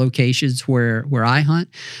some of the locations where I hunt,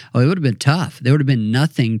 it would have been tough. There would have been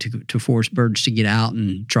nothing to force birds to get out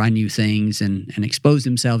and try new things and expose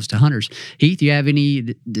themselves to hunters. Heath, you have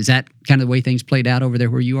any, is that kind of the way things played out over there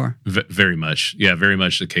where you are? Very much. Yeah, very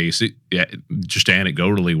much the case. Just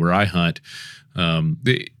anecdotally where I hunt,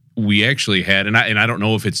 we actually had, and I don't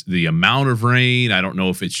know if it's the amount of rain, I don't know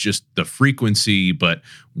if it's just the frequency, but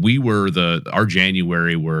we were our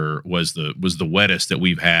January was the wettest that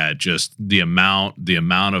we've had. Just the amount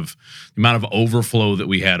of overflow that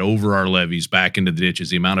we had over our levees back into the ditches,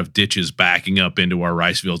 the amount of ditches backing up into our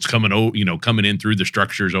rice fields, coming in through the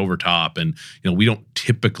structures over top, and we don't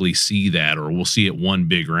typically see that, or we'll see it one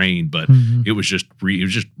big rain, but it was just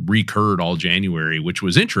recurred all January, which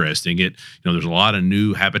was interesting. There's a lot of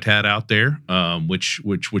new habitat out there, which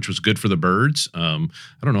was good for the birds. I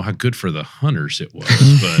don't know how good for the hunters it was.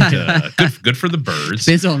 But good for the birds.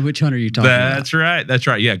 Depends on which hunter you're talking about. That's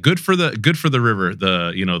right. Yeah, good for the river.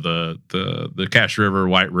 The Cache River,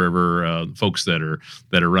 White River, folks that are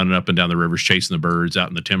running up and down the rivers chasing the birds out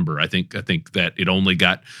in the timber. I think that it only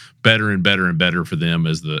got better and better and better for them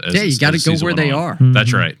as you got to go where they are.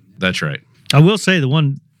 That's right. That's right. I will say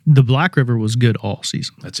the Black River was good all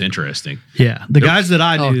season. That's interesting. Yeah. The guys that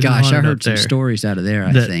I knew. Oh, gosh. I heard some stories out of there,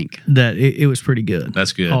 I think. That it was pretty good.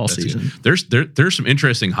 That's good. All season. Good. There's some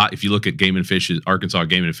interesting if you look at Game and Fish's, Arkansas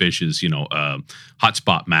Game and Fish's,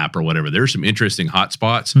 hotspot map or whatever, there's some interesting hot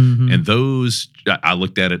spots. And those, I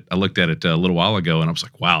looked at it a little while ago, and I was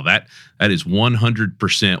like, wow, that is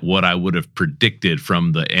 100% what I would have predicted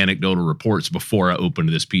from the anecdotal reports before I opened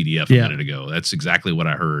this PDF a minute ago. That's exactly what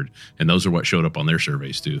I heard. And those are what showed up on their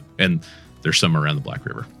surveys too. And there's some around the Black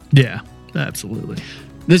River. Yeah, absolutely.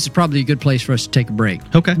 This is probably a good place for us to take a break.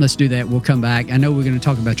 Okay. Let's do that. We'll come back. I know we're going to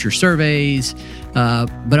talk about your surveys,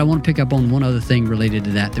 but I want to pick up on one other thing related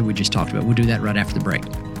to that we just talked about. We'll do that right after the break.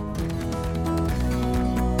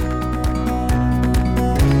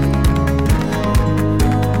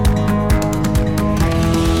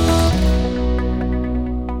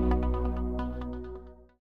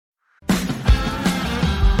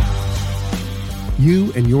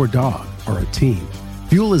 You and your dog are a team.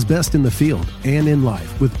 Fuel is best in the field and in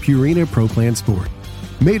life with Purina Pro Plan Sport.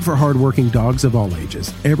 Made for hardworking dogs of all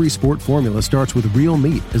ages, every sport formula starts with real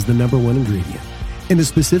meat as the #1 ingredient and is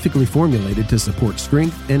specifically formulated to support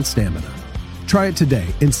strength and stamina. Try it today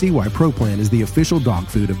and see why Pro Plan is the official dog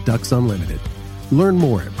food of Ducks Unlimited. Learn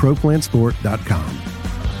more at ProPlansport.com.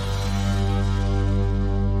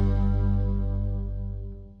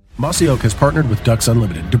 Mossy Oak has partnered with Ducks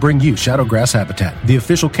Unlimited to bring you Shadowgrass Habitat, the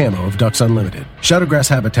official camo of Ducks Unlimited. Shadowgrass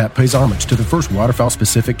Habitat pays homage to the first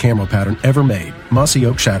waterfowl-specific camo pattern ever made, Mossy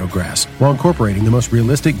Oak Shadowgrass, while incorporating the most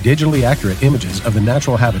realistic, digitally accurate images of the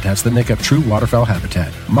natural habitats that make up true waterfowl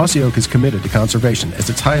habitat. Mossy Oak is committed to conservation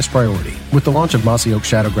as its highest priority. With the launch of Mossy Oak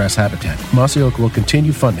Shadowgrass Habitat, Mossy Oak will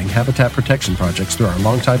continue funding habitat protection projects through our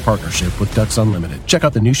longtime partnership with Ducks Unlimited. Check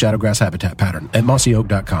out the new Shadowgrass Habitat pattern at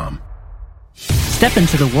mossyoak.com. Step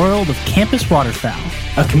into the world of Campus Waterfowl,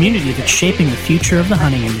 a community that's shaping the future of the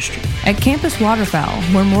hunting industry. At Campus Waterfowl,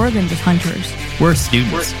 we're more than just hunters. We're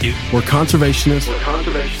students. We're conservationists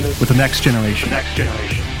with the next generation.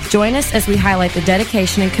 Join us as we highlight the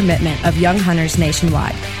dedication and commitment of young hunters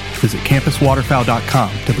nationwide. Visit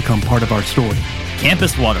campuswaterfowl.com to become part of our story.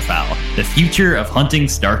 Campus Waterfowl, the future of hunting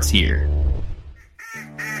starts here.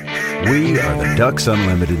 We are the Ducks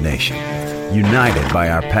Unlimited Nation, united by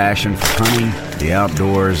our passion for hunting, the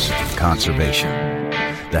outdoors, and conservation.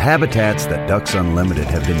 The habitats that Ducks Unlimited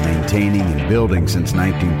have been maintaining and building since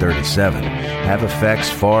 1937 have effects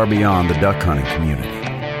far beyond the duck hunting community.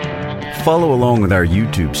 Follow along with our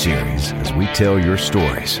YouTube series as we tell your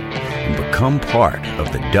stories and become part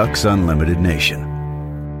of the Ducks Unlimited Nation.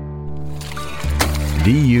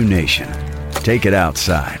 DU Nation, take it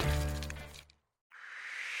outside.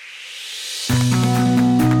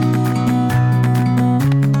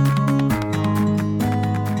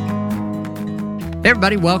 Hey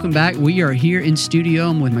everybody, welcome back. We are here in studio.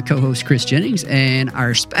 I'm with my co-host Chris Jennings, and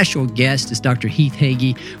our special guest is Dr. Heath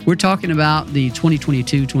Hagee. We're talking about the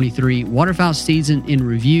 2022-23 waterfowl season in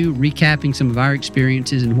review, recapping some of our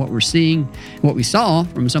experiences and what we're seeing, what we saw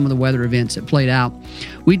from some of the weather events that played out.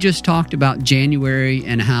 We just talked about January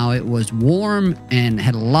and how it was warm and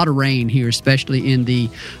had a lot of rain here, especially in the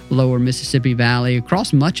lower Mississippi Valley,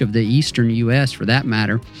 across much of the eastern U.S. for that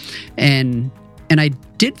matter. And I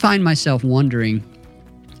did find myself wondering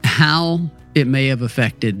how it may have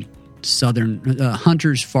affected southern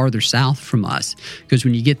hunters farther south from us, because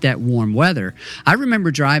when you get that warm weather, I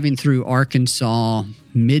remember driving through Arkansas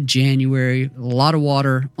mid-January, a lot of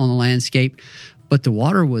water on the landscape, but the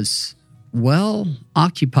water was well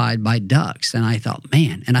occupied by ducks. And I thought,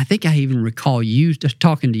 man, and I think I even recall you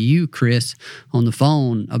talking to you, Chris, on the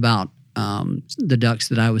phone about the ducks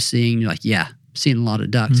that I was seeing. You're like, yeah, seeing a lot of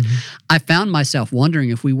ducks. Mm-hmm. I found myself wondering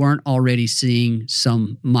if we weren't already seeing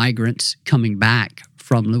some migrants coming back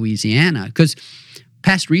from Louisiana, because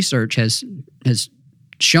past research has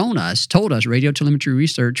told us, radio telemetry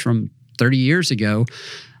research from 30 years ago,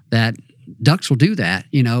 that ducks will do that,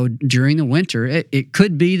 during the winter. It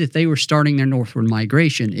could be that they were starting their northward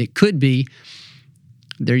migration. It could be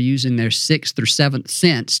they're using their sixth or seventh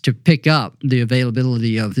sense to pick up the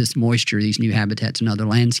availability of this moisture, these new habitats and other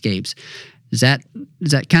landscapes. Does that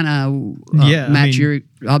kind of match your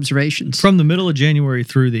observations? From the middle of January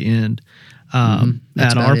through the end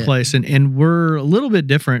at our place. And we're a little bit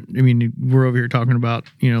different. I mean, we're over here talking about,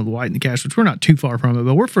 the white and the cash, which we're not too far from it,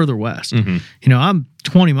 but we're further west. I'm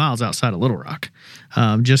 20 miles outside of Little Rock,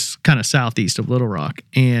 just kind of southeast of Little Rock.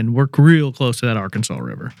 And we're real close to that Arkansas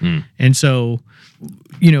River. And so,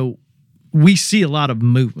 we see a lot of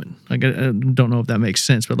movement. Like, I don't know if that makes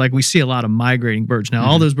sense, but we see a lot of migrating birds. Now,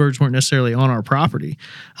 all those birds weren't necessarily on our property,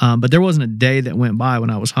 but there wasn't a day that went by when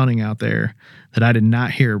I was hunting out there that I did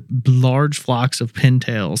not hear large flocks of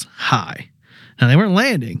pintails high. Now, they weren't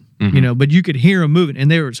landing, but you could hear them moving.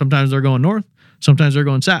 And sometimes they're going north, sometimes they're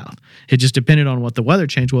going south. It just depended on what the weather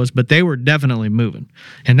change was, but they were definitely moving.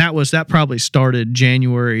 And that probably started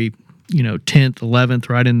January 10th, 11th,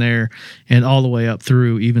 right in there, and all the way up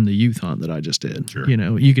through even the youth hunt that I just did. Sure.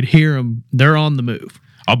 You could hear them. They're on the move.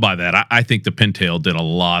 I'll buy that. I think the pintail did a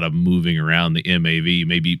lot of moving around the MAV,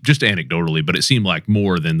 maybe just anecdotally, but it seemed like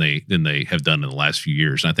more than they have done in the last few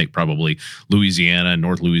years. And I think probably Louisiana and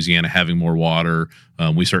North Louisiana having more water.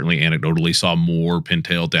 We certainly anecdotally saw more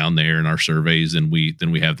pintail down there in our surveys than we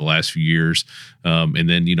have the last few years. And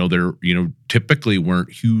then there typically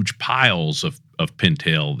weren't huge piles of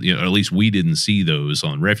pintail. At least we didn't see those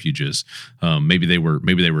on refuges. Maybe they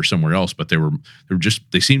were somewhere else, but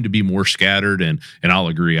they seemed to be more scattered. And I'll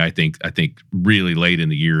agree. I think really late in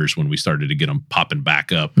the years when we started to get them popping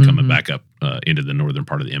back up, coming back up into the northern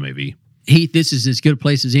part of the MAV. Heath, this is as good a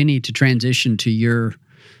place as any to transition to your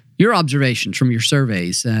observations from your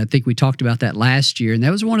surveys. I think we talked about that last year, and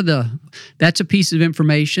that was that's a piece of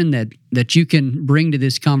information that you can bring to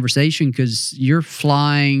this conversation, because you're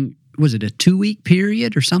flying. Was it a 2-week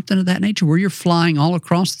period or something of that nature where you're flying all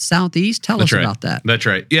across the Southeast? Tell us about that. That's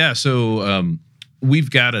right. Yeah. So we've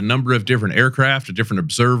got a number of different aircraft, different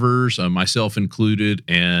observers, myself included,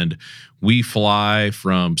 and we fly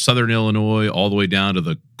from Southern Illinois all the way down to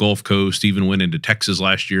the Gulf Coast, even went into Texas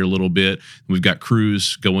last year a little bit. We've got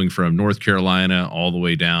crews going from North Carolina all the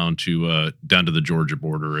way down to the Georgia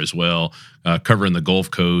border as well, covering the Gulf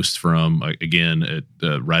Coast from,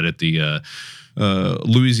 right at the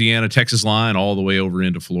Louisiana, Texas line all the way over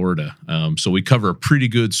into Florida. So we cover a pretty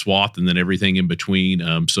good swath, and then everything in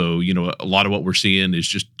between. So a lot of what we're seeing is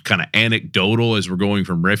just kind of anecdotal as we're going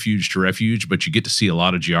from refuge to refuge, but you get to see a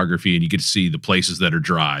lot of geography, and you get to see the places that are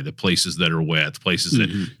dry, the places that are wet, the places that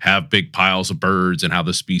have big piles of birds, and how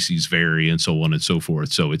the species vary, and so on and so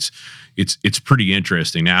forth. So it's pretty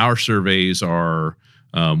interesting. Now, our surveys are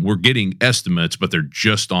we're getting estimates, but they're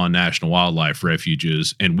just on national wildlife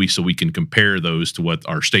refuges, and we can compare those to what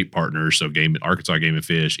our state partners, so Arkansas Game and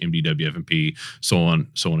Fish, MDWF&P, so on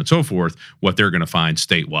and so forth, what they're going to find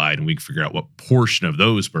statewide, and we can figure out what portion of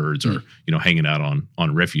those birds are hanging out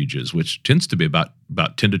on refuges, which tends to be about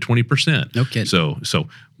 10 to 20%. Okay. So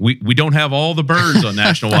we don't have all the birds on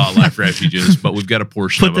national wildlife refuges, but we've got a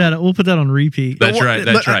portion of them. We'll put that on repeat. That's right.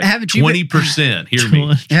 20%. Hear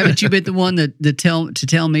me. Haven't you been the one to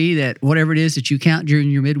tell me that whatever it is that you count during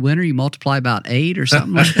your midwinter, you multiply about 8 or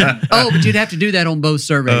something like that? But you'd have to do that on both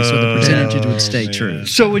surveys, so the percentages would stay true.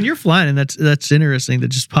 So when you're flying, and that's interesting, that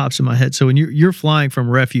just pops in my head. So when you're flying from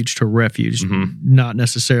refuge to refuge, not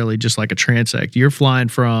necessarily just like a transect, you're flying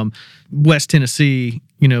from West Tennessee,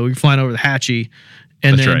 you're flying over the Hatchie,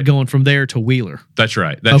 and then going from there to Wheeler. That's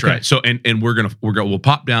right. That's right. So and we'll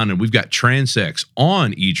pop down, and we've got transects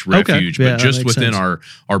on each refuge, but just within our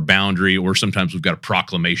boundary, or sometimes we've got a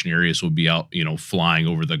proclamation area, so we'll be out, flying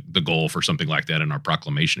over the Gulf or something like that in our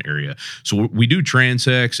proclamation area. So we do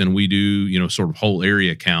transects, and we do, sort of whole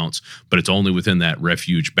area counts, but it's only within that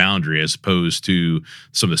refuge boundary, as opposed to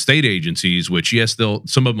some of the state agencies, which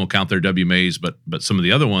some of them will count their WMAs, but some of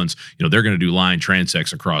the other ones, they're going to do line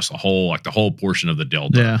transects across the whole portion of the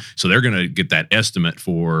Delta. Yeah. So they're going to get that estimate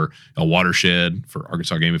for a watershed. For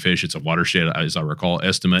Arkansas Game and Fish, it's a watershed, as I recall,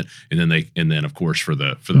 estimate, and then of course for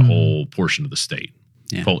the whole portion of the state,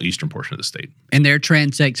 whole eastern portion of the state. And their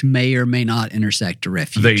transects may or may not intersect a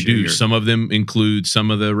refuge. They do. Some of them include some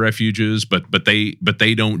of the refuges, but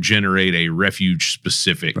they don't generate a refuge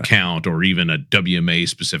specific count, or even a WMA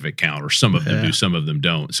specific count, or some of them do, some of them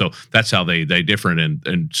don't. So that's how they differ.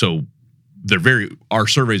 And so our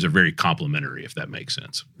surveys are very complimentary, if that makes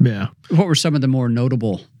sense. Yeah. What were some of the more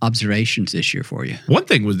notable observations this year for you? One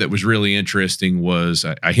thing that was really interesting was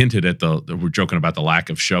I hinted at we're joking about the lack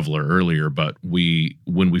of shoveler earlier, but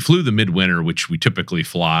when we flew the midwinter, which we typically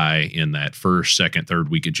fly in that first, second, third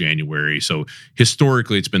week of January. So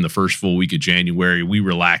historically, it's been the first full week of January. We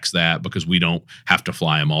relax that because we don't have to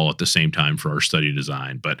fly them all at the same time for our study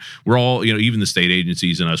design. But we're all, even the state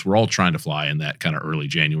agencies and us, we're all trying to fly in that kind of early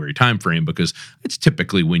January timeframe because it's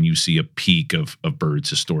typically when you see a peak of birds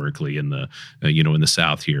historically in the in the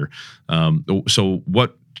South here. So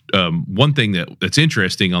one thing that's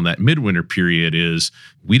interesting on that midwinter period is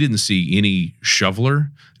we didn't see any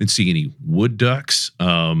shoveler, didn't see any wood ducks,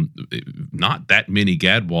 not that many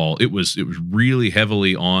gadwall. It was really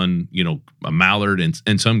heavily on a mallard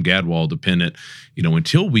and some gadwall dependent.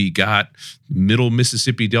 Until we got middle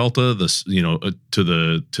Mississippi Delta, to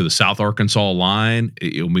the South Arkansas line.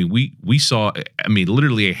 We saw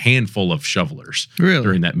literally a handful of shovelers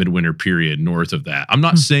during that midwinter period north of that. I'm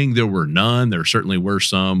not saying there were none. There certainly were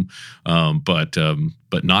some, but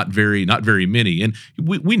not very many. And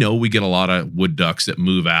we know we get a lot of wood ducks that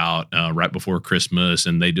move out right before Christmas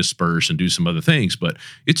and they disperse and do some other things. But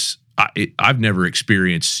I've never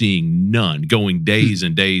experienced seeing none, going days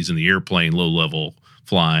and days in the airplane, low level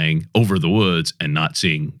flying over the woods and not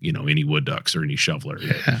seeing any wood ducks or any shoveler.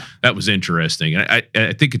 Yeah. That was interesting. I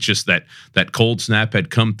think it's just that cold snap had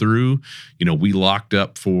come through. We locked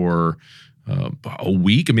up for a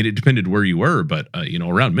week. It depended where you were, but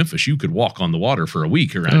around Memphis, you could walk on the water for a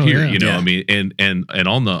week around here. And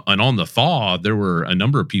on the thaw, there were a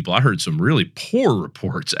number of people. I heard some really poor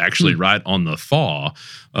reports actually right on the thaw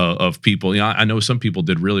of people. I know some people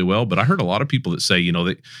did really well, but I heard a lot of people that say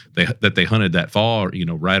that they hunted that thaw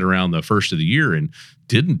right around the first of the year and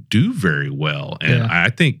didn't do very well. And I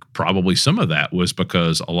think probably some of that was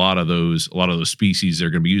because a lot of those species, they're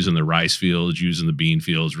going to be using the rice fields, using the bean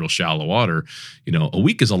fields, real shallow water. A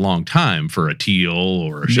week is a long time for a teal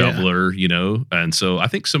or a shoveler, and so I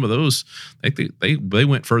think some of those, they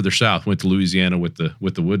went further south, went to Louisiana with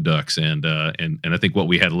the wood ducks, and I think what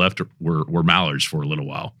we had left were mallards for a little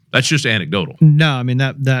while. That's just anecdotal. No,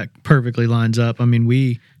 that perfectly lines up. I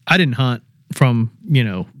didn't hunt from,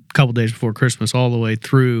 couple days before Christmas all the way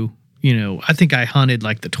through, I think I hunted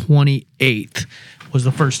like the 28th was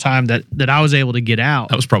the first time that I was able to get out.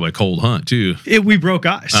 That was probably a cold hunt too. We broke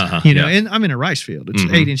ice, and I'm in a rice field. It's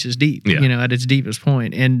 8 inches deep, at its deepest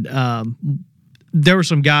point. And there were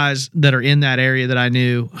some guys that are in that area that I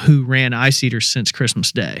knew who ran ice eaters since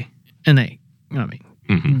Christmas Day. And they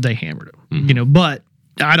hammered them, but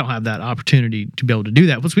I don't have that opportunity to be able to do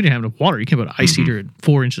that. Plus, we didn't have enough water. You can't put an ice heater at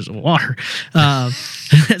 4 inches of water.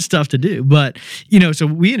 That's tough to do. But, so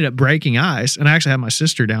we ended up breaking ice. And I actually had my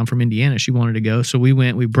sister down from Indiana. She wanted to go. So we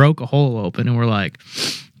broke a hole open, and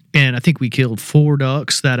and I think we killed 4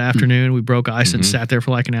 ducks that afternoon. We broke ice and sat there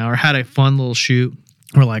for like an hour, had a fun little shoot.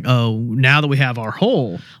 We're like, oh, now that we have our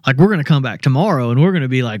hole, like we're going to come back tomorrow and we're going to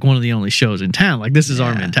be like one of the only shows in town. Like this is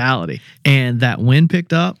our mentality. And that wind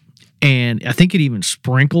picked up. And I think it even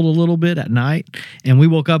sprinkled a little bit at night. And we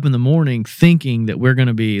woke up in the morning thinking that we're going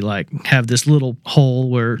to be like, have this little hole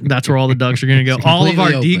where that's where all the ducks are going to go. All of our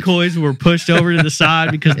decoys were pushed over to the side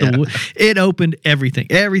because it opened everything.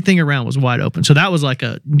 Everything around was wide open. So that was like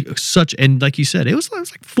and like you said, it was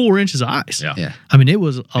like 4 inches of ice. Yeah. It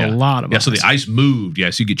was a lot of ice. So the ice moved. Yeah.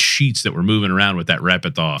 So you get sheets that were moving around with that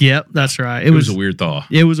rapid thaw. Yep, that's right. It was a weird thaw.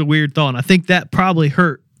 It was a weird thaw. And I think that probably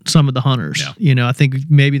hurt some of the hunters. I think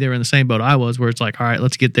maybe they were in the same boat I was, where it's like, all right,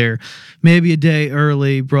 let's get there maybe a day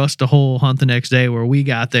early, rust a hole, hunt the next day, where we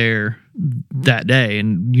got there that day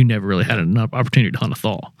and you never really had enough opportunity to hunt a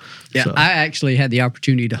thaw. Yeah, so. I actually had the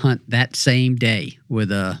opportunity to hunt that same day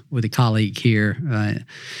with a colleague here,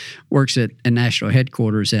 works at National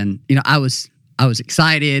Headquarters, and I was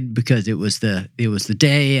excited because it was the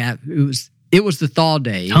day. It was the thaw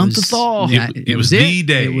day. Hunt the thaw. It was the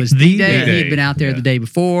day. It was the day. He had been out there the day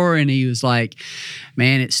before, and he was like,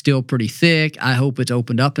 "Man, it's still pretty thick. I hope it's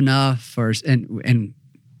opened up enough." And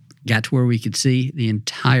got to where we could see the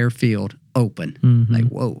entire field open. Like,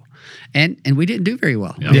 whoa. And we didn't do very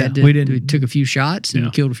well. We didn't. We took a few shots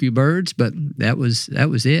and killed a few birds, but that was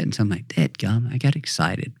it. And so I'm like, dadgum, I got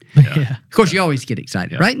excited. Yeah. Of course, you always get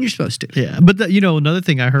excited, right? And you're supposed to. Yeah. But another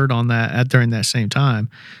thing I heard on that during that same time,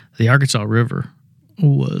 the Arkansas River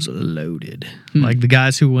was loaded. Like the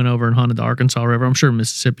guys who went over and hunted the Arkansas River, I'm sure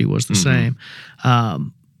Mississippi was the same.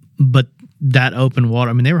 But that open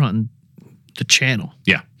water, they were hunting the channel.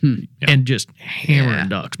 Yeah. And just hammering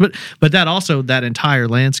ducks. But that also, that entire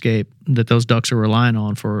landscape that those ducks are relying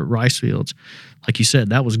on for rice fields, like you said,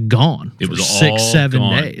 that was gone. It for was 6-7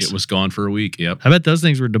 gone. days. It was gone for a week. Yep. I bet those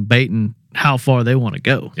things were debating how far they want to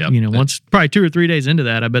go. Yep. Once probably 2 or 3 days into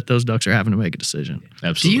that, I bet those ducks are having to make a decision.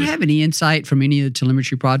 Absolutely. Do you have any insight from any of the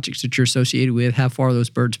telemetry projects that you're associated with, how far those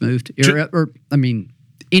birds moved? Or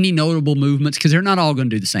any notable movements? Because they're not all going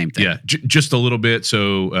to do the same thing. Yeah, just a little bit.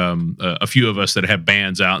 So a few of us that have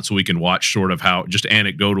bands out, so we can watch sort of how, just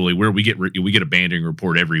anecdotally, where we get a banding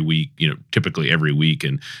report every week, typically every week.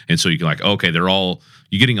 And so you can okay, you're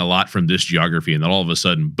getting a lot from this geography, and then all of a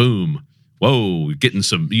sudden, boom, whoa, getting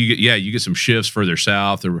some, you get some shifts further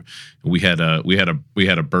south. We had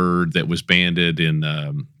a bird that was banded in,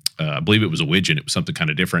 I believe it was a widgeon. It was something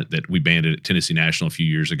kind of different that we banded at Tennessee National a few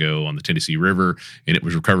years ago on the Tennessee River, and it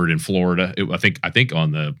was recovered in Florida. I think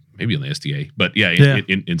on the SDA, but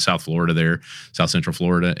in South Florida there, South Central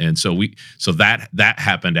Florida, and so that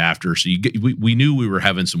happened after. So we knew we were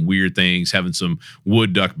having some weird things, having some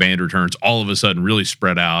wood duck band returns all of a sudden really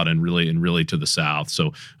spread out and really to the south.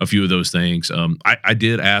 So a few of those things. I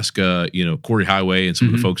did ask Corey Highway and some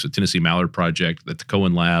of the folks at Tennessee Mallard Project at the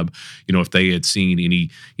Cohen Lab, if they had seen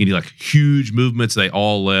any huge movements. They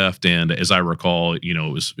all left, and as I recall,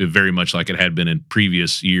 it was very much like it had been in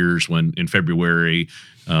previous years when in February.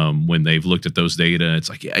 When they've looked at those data, it's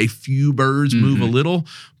a few birds move a little,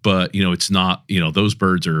 but it's not. Those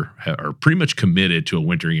birds are pretty much committed to a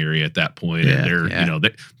wintering area at that point, and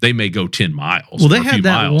they're they may go 10 miles. Well, they had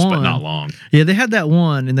that miles, one, but not long. Yeah, they had that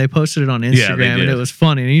one, and they posted it on Instagram, and it was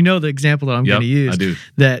funny. And the example that I'm going to use, I do.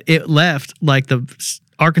 That it left the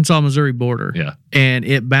Arkansas-Missouri border. Yeah. And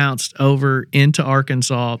it bounced over into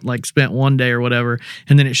Arkansas, spent one day or whatever,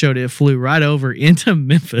 and then it showed it flew right over into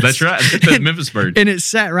Memphis. That's right. The Memphis bird. And it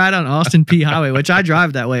sat right on Austin P Highway, which I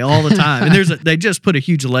drive that way all the time. And they just put a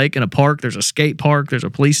huge lake and a park. There's a skate park. There's a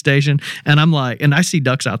police station. And I'm and I see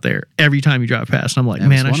ducks out there every time you drive past. And I'm like,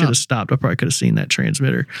 man, I should have stopped. I probably could have seen that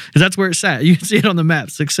transmitter. Because that's where it sat. You can see it on the map.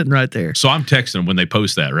 It's sitting right there. So I'm texting them when they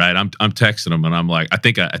post that, right? I'm texting them, and I'm like, I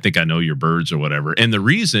think I know your birds or whatever. And the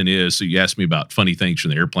reason is, so you asked me about funny things from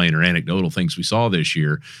the airplane or anecdotal things we saw this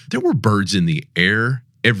year. There were birds in the air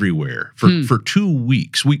everywhere for 2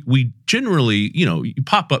 weeks. We generally, you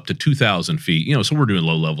pop up to 2,000 feet, so we're doing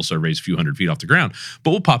low level surveys a few hundred feet off the ground, but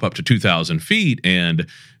we'll pop up to 2,000 feet, and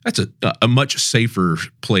that's a much safer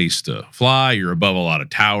place to fly. You're above a lot of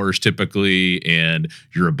towers typically, and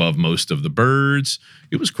you're above most of the birds.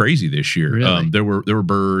 It was crazy this year. Really? There were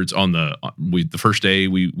birds on the first day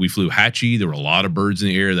we flew Hatchie. There were a lot of birds in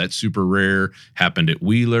the air. That's super rare. Happened at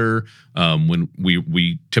Wheeler. When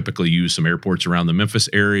we typically use some airports around the Memphis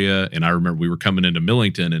area, and I remember we were coming into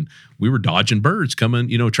Millington, and we were dodging birds coming,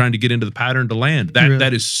 trying to get into the pattern to land.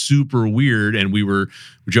 That is super weird. And we were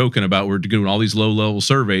joking about we're doing all these low level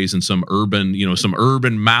surveys, and some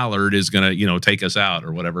urban mallard is gonna take us out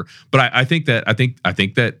or whatever. But I think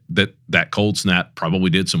that cold snap probably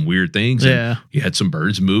did some weird things. Yeah, you had some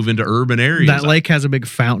birds move into urban areas. That lake has a big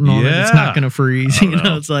fountain on it. It's not going to freeze.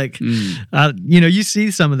 It's like, you see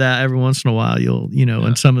some of that every once in a while.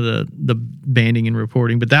 In some of the banding and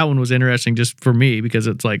reporting. But that one was interesting just for me because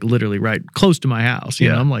it's literally right close to my house. You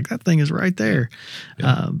know, I'm like, that thing is right there.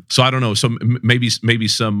 Yeah. So I don't know. So maybe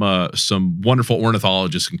some wonderful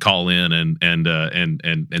ornithologists can call in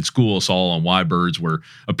and school us all on why birds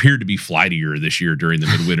appeared to be flightier this year during the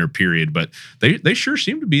midwinter period. But they sure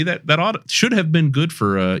seem to be that should have been good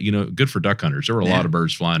for duck hunters. There were a lot of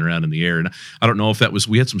birds flying around in the air, and I don't know if that was,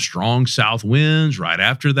 we had some strong south winds right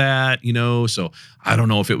after that, so I don't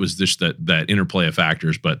know if it was just that interplay of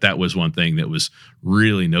factors, but that was one thing that was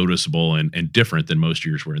really noticeable and different than most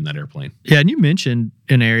years were in that airplane. Yeah, and you mentioned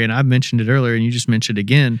an area, and I've mentioned it earlier, and you just mentioned it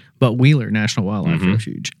again, but Wheeler National Wildlife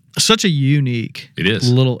Refuge. Such a unique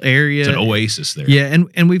little area. It's an oasis there. Yeah,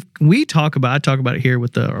 and I talk about it here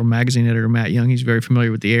with our magazine editor, Matt Young. He's very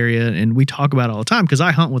familiar with the area, and we talk about it all the time because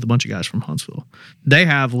I hunt with a bunch of guys from Huntsville. They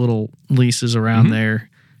have little leases around there.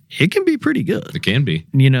 It can be pretty good. It can be.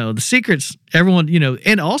 The secrets, everyone,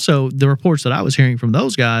 and also the reports that I was hearing from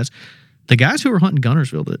those guys, the guys who were hunting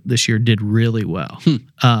Guntersville this year did really well.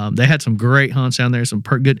 They had some great hunts down there, some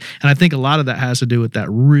good, and I think a lot of that has to do with that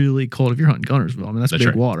really cold. If you're hunting Guntersville, that's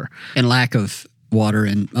big water and lack of water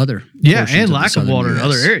in other and lack of water in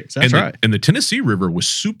other areas. That's right. And the Tennessee River was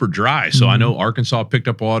super dry, so I know Arkansas picked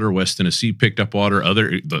up water, West Tennessee picked up water,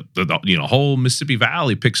 the whole Mississippi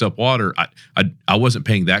Valley picks up water. I wasn't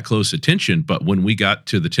paying that close attention, but when we got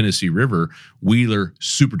to the Tennessee River, Wheeler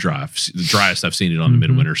super dry, the driest I've seen it on the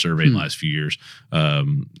midwinter survey in the last few years.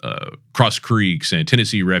 Cross Creeks and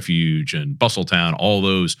Tennessee Refuge and Bustletown, all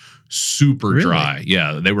those super dry.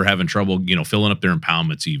 Yeah, they were having trouble, filling up their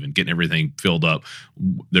impoundments, even getting everything filled up.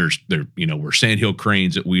 We're sandhill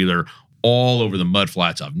cranes at Wheeler all over the mud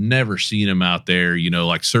flats. I've never seen them out there.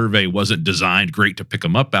 Like Survey wasn't designed great to pick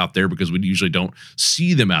them up out there because we usually don't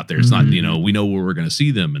see them out there. It's not, we know where we're going to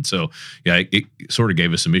see them. And so, it sort of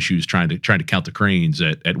gave us some issues trying to count the cranes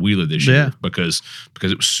at Wheeler this year because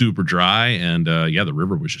it was super dry. And the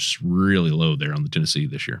river was just really low there on the Tennessee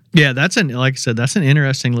this year. Yeah, like I said, that's an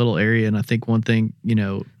interesting little area. And I think one thing,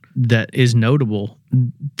 that is notable,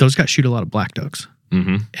 those guys shoot a lot of black ducks.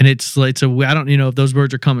 Mm-hmm. And I don't if those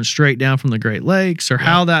birds are coming straight down from the Great Lakes or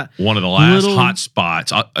how that one of the last hot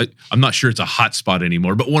spots. I'm not sure it's a hot spot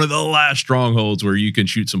anymore, but one of the last strongholds where you can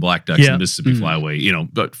shoot some black ducks in Mississippi Flyway.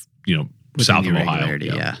 But south of Ohio.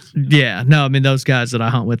 Yeah. No, I mean, those guys that I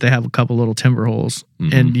hunt with, they have a couple little timber holes,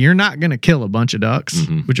 and you're not going to kill a bunch of ducks,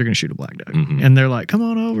 but you're going to shoot a black duck. And they're like, come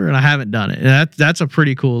on over. And I haven't done it. And that's a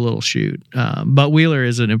pretty cool little shoot. But Wheeler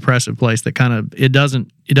is an impressive place that it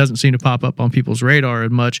doesn't seem to pop up on people's radar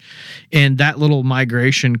as much. And that little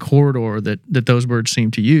migration corridor that those birds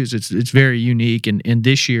seem to use, it's very unique. And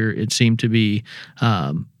this year it seemed to be,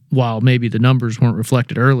 while maybe the numbers weren't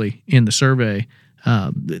reflected early in the survey,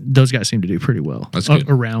 those guys seem to do pretty well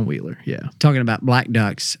around Wheeler. Yeah. Talking about black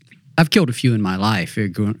ducks, I've killed a few in my life.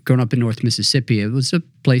 Growing up in North Mississippi, it was a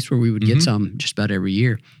place where we would get some just about every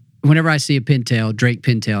year. Whenever I see a pintail, Drake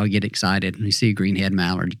pintail, I get excited. When I see a greenhead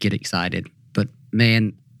mallard, I get excited. But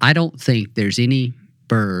man, I don't think there's any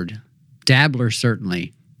bird, dabbler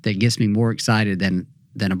certainly, that gets me more excited than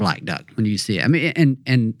a black duck when you see it. I mean,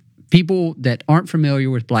 and people that aren't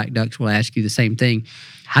familiar with black ducks will ask you the same thing.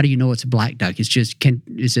 How do you know it's a black duck? It seems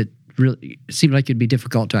like it'd be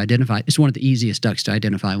difficult to identify. It's one of the easiest ducks to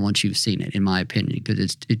identify once you've seen it, in my opinion,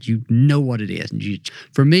 because you know what it is. And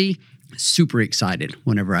for me, super excited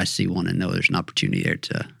whenever I see one and know there's an opportunity there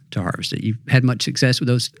to harvest it. You've had much success with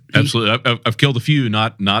those? Absolutely. I've killed a few,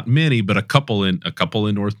 not many, but a couple in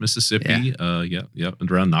North Mississippi. And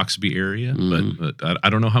around Noxubee area. But I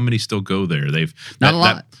don't know how many still go there. Not a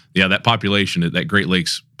lot. That population, that Great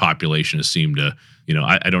Lakes population, has seemed to.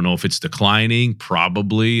 I don't know if it's declining,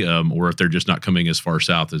 probably, or if they're just not coming as far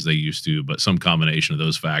south as they used to. But some combination of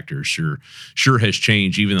those factors sure has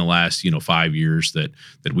changed. Even the last 5 years that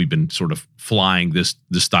we've been sort of flying this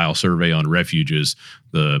style survey on refuges.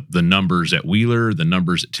 The numbers at Wheeler, the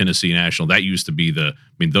numbers at Tennessee National, that used to be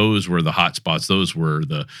those were the hot spots. Those were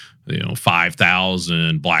the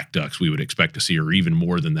 5,000 black ducks we would expect to see, or even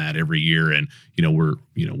more than that every year. And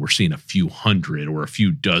we're seeing a few hundred or a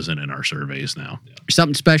few dozen in our surveys now. There's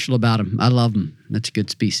something special about them. I love them. That's a good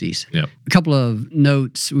species. Yep. A couple of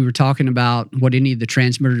notes. We were talking about what any of the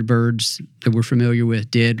transmitted birds that we're familiar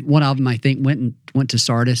with did. One of them, I think, went to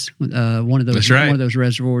Sardis, one of those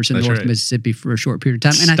reservoirs in North Mississippi for a short period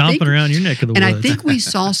of time. And stomping around your neck of the woods. And I think we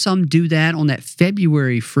saw some do that on that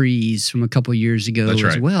February freeze from a couple of years ago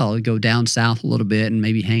as well. Go down south a little bit and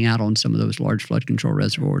maybe hang out on some of those large flood control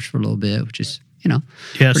reservoirs for a little bit, which is,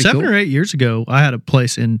 7 or 8 years ago, I had a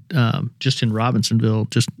place just in Robinsonville,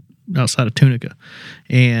 just outside of Tunica,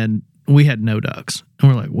 and we had no ducks. And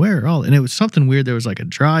we're like, where are all? And it was something weird. There was like a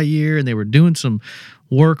dry year, and they were doing some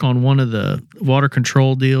work on one of the water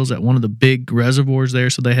control deals at one of the big reservoirs there.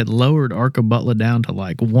 So they had lowered Arcabutla down to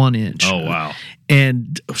like 1 inch. Oh, wow.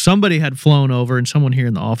 And somebody had flown over, and someone here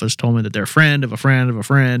in the office told me that their friend of a friend of a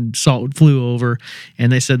friend flew over,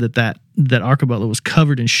 and they said that Arcabutla was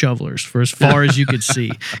covered in shovelers for as far as you could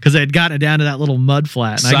see, because they had gotten it down to that little mud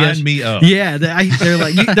flat. And Sign me up. Yeah, they're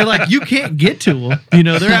like you can't get to them.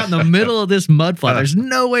 They're out in the middle of this mud flat. There's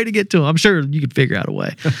no way to get to them. I'm sure you could figure out a a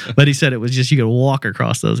way. But he said it was just you could walk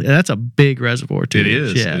across those. And that's a big reservoir too. It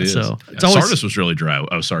is. Yeah. It is. So it's always, Sardis was really dry.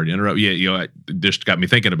 I was sorry to interrupt. Yeah, it just got me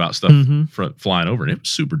thinking about stuff flying over, and it was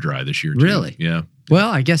super dry this year too. Really? Yeah. Well,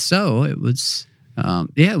 I guess so. It was.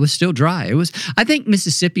 It was still dry. It was. I think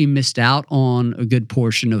Mississippi missed out on a good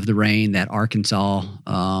portion of the rain that Arkansas,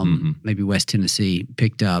 maybe West Tennessee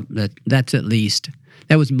picked up. That's at least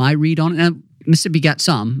that was my read on it. And Mississippi got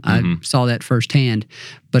some. I saw that firsthand,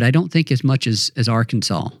 but I don't think as much as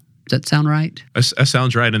Arkansas. Does that sound right? That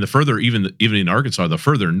sounds right. And the further, even in Arkansas, the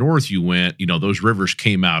further north you went, those rivers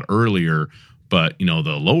came out earlier. But the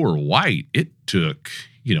lower White, it took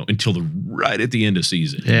until right at the end of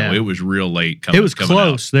season. Yeah. It was real late. It was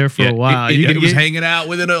close there for a while. It was hanging out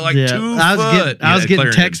within 2 foot. I was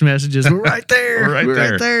getting text messages. We're right there. We're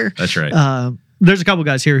right there. That's right. There's a couple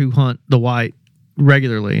guys here who hunt the White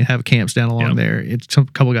regularly and have camps down along there. It's a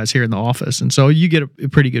couple guys here in the office, and so you get a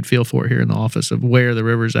pretty good feel for it here in the office of where the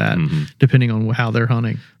river's at, depending on how they're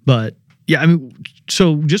hunting. But Yeah, I mean,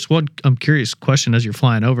 so just one, I'm curious question as you're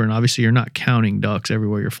flying over, and obviously you're not counting ducks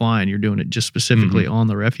everywhere you're flying. You're doing it just specifically on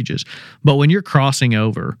the refuges. But when you're crossing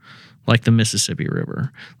over, like the Mississippi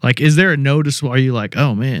River, like, is there a noticeable, are you like,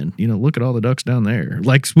 oh man, look at all the ducks down there?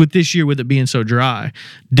 Like with this year, with it being so dry,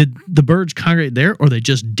 did the birds congregate there or they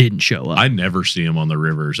just didn't show up? I never see them on the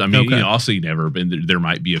rivers. I mean, I'll see never, but there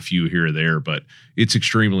might be a few here or there, but it's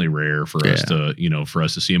extremely rare for us to, for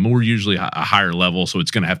us to see them. We're usually a higher level, so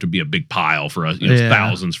it's going to have to be a big pile for us,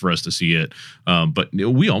 thousands for us to see it. But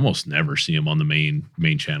we almost never see them on the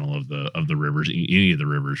main channel of the rivers, any of the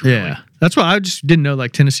rivers. Really. Yeah, that's why I just didn't know,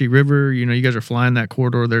 like Tennessee River. You guys are flying that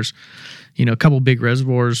corridor. There's, a couple big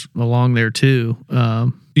reservoirs along there too.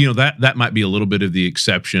 That might be a little bit of the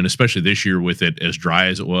exception, especially this year with it as dry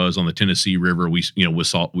as it was on the Tennessee River. We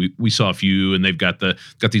saw a few, and they've got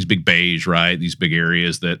these big bays, right? These big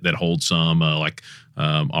areas that hold some, like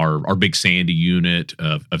our big Sandy unit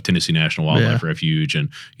of Tennessee National Wildlife Refuge, and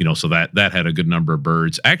so that had a good number of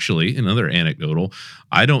birds. Actually, another anecdotal,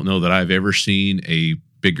 I don't know that I've ever seen a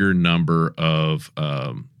bigger number of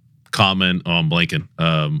common. Oh, I'm blanking.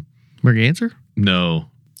 Merganser? No.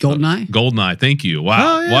 Goldeneye? Goldeneye, thank you.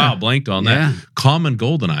 Wow. Wow, blanked on that. Common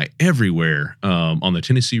goldeneye everywhere on the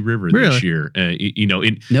Tennessee River this year.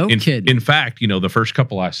 Kidding. In fact, the first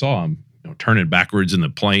couple I saw them, turning backwards in the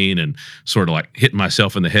plane and sort of like hitting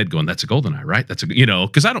myself in the head going, that's a goldeneye, right? That's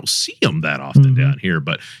because I don't see them that often down here.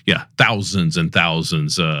 But yeah, thousands and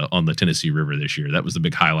thousands on the Tennessee River this year. That was the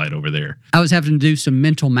big highlight over there. I was having to do some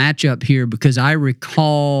mental matchup here because I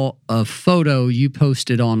recall a photo you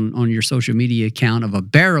posted on your social media account of a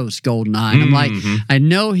Barrows goldeneye. And I'm like, I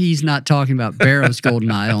know he's not talking about Barrows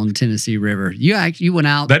goldeneye on the Tennessee River. You went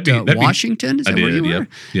out to Washington? Is that where you were?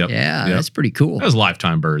 Yep. Yeah, that's pretty cool. That was a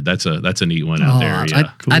lifetime bird. That's a neat one out there.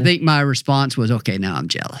 Yeah. I think my response was, okay, now I'm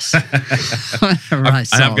jealous. I've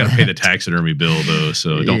got to pay the taxidermy bill though,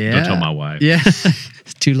 so don't tell my wife. Yeah,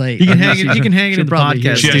 it's too late. You can hang it in the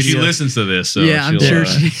podcast. She listens to this, so I'm sure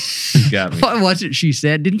she got me. What was it she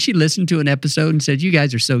said? Didn't she listen to an episode and said, "You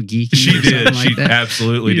guys are so geeky"? She did. She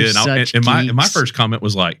absolutely did. And my first comment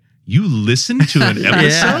was like, you listened to an episode?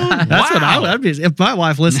 Yeah, that's what I would be. If my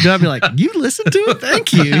wife listened to it, I'd be like, you listened to it?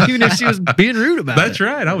 Thank you. Even if she was being rude about it. That's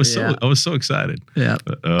right. I was so excited. Yeah.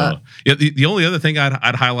 The only other thing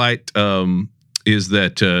I'd highlight is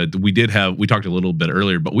that we talked a little bit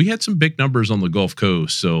earlier, but we had some big numbers on the Gulf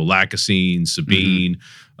Coast. So Lacassine, Sabine,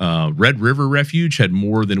 Red River Refuge had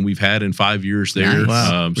more than we've had in 5 years there. Nice.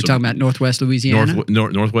 Wow. We're talking about Northwest Louisiana?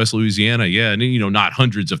 Northwest Louisiana, yeah. And, not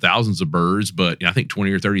hundreds of thousands of birds, but I think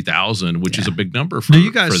 20 or 30,000, which is a big number for Do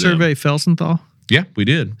you guys survey Felsenthal? Yeah, we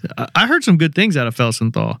did. I heard some good things out of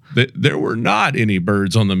Felsenthal. There were not any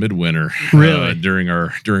birds on the midwinter during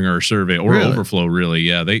our survey or overflow. Really,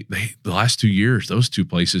 yeah. They the last 2 years, those two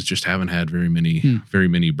places just haven't had very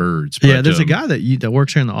many birds. But, there's a guy that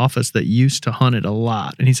works here in the office that used to hunt it a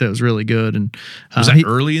lot, and he said it was really good. And was that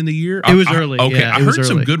early in the year? It was early. Okay, I heard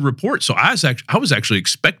some good reports. So I was actually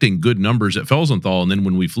expecting good numbers at Felsenthal, and then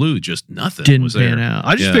when we flew, just nothing didn't pan out.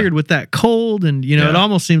 I just figured with that cold, and it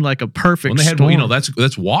almost seemed like a perfect storm.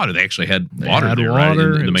 That's water. They actually had water there, right?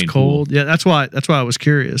 In the main cold. pool. Yeah, that's why I was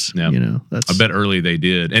curious. Yeah. I bet early they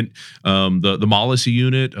did. And the Mollisy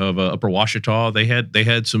unit of Upper Ouachita, they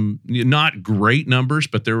had some not great numbers,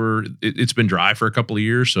 but it's been dry for a couple of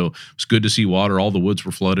years, so it's good to see water. All the woods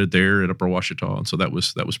were flooded there at Upper Ouachita, and so that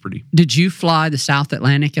was pretty. Did you fly the South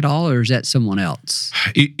Atlantic at all, or is that someone else?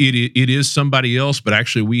 It is somebody else, but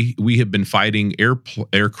actually we have been fighting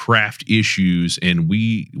aircraft issues, and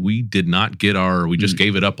we did not get we just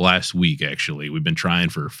gave it up last week, actually. We've been trying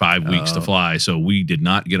for 5 weeks to fly, so we did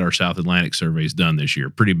not get our South Atlantic surveys done this year.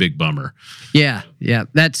 Pretty big bummer. Yeah.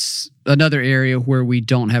 That's another area where we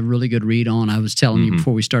don't have really good read on. I was telling you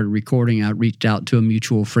before we started recording, I reached out to a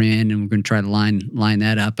mutual friend, and we're going to try to line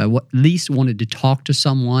that up. I at least wanted to talk to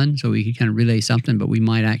someone so we could kind of relay something, but we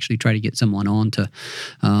might actually try to get someone on to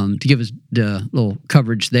give us the little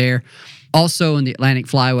coverage there. Also, in the Atlantic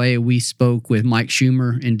Flyway, we spoke with Mike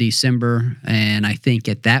Schumer in December, and I think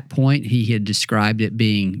at that point he had described it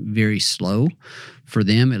being very slow for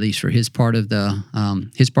them, at least for his part of the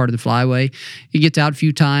flyway. He gets out a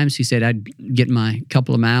few times. He said, I'd get my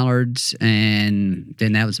couple of mallards, and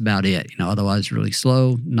then that was about it. Otherwise really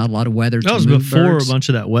slow, not a lot of weather. That was before a bunch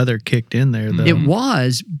of that weather kicked in there, though. It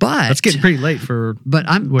was, but that's getting pretty late for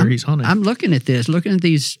where he's hunting. I'm looking at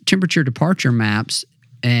these temperature departure maps,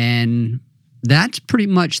 and that's pretty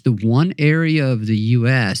much the one area of the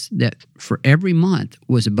U.S. that for every month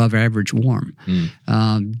was above average warm.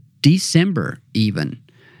 December even,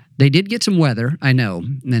 They did get some weather, I know,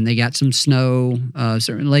 and they got some snow,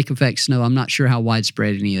 certain lake effect snow. I'm not sure how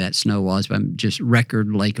widespread any of that snow was, but just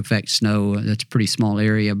record lake effect snow. That's a pretty small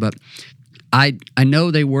area, but I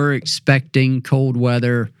know they were expecting cold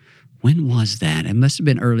weather. When was that? It must have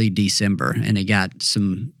been early December, and they got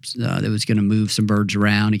some. That was going to move some birds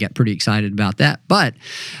around. He got pretty excited about that. But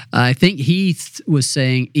I think Heath was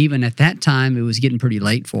saying even at that time it was getting pretty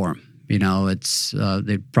late for him. You know, it's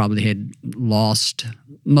they probably had lost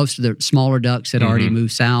most of the smaller ducks had already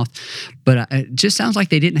moved south, but it just sounds like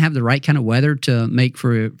they didn't have the right kind of weather to make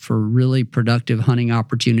for really productive hunting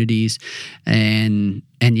opportunities. And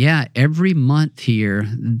yeah, every month here,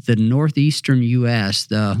 the northeastern U.S.,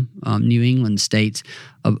 the New England states,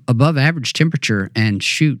 above average temperature. And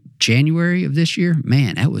shoot, January of this year,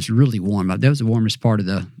 man, that was really warm. That was the warmest part of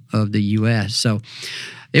the U.S. So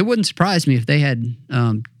it wouldn't surprise me if they had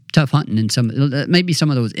tough hunting in maybe some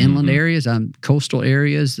of those inland areas, coastal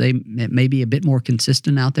areas. It may be a bit more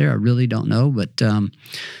consistent out there. I really don't know, but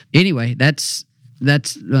anyway, that's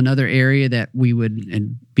another area that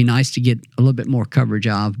it'd be nice to get a little bit more coverage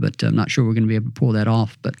of, but I'm not sure we're going to be able to pull that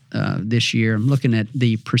off. But this year, I'm looking at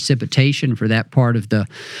the precipitation for that part of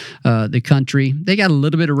the country. They got a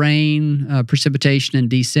little bit of rain, precipitation in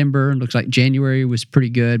December. It looks like January was pretty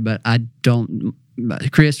good, but I don't.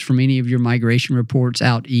 Chris, from any of your migration reports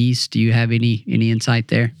out east, do you have any insight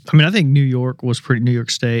there? I mean, I think New York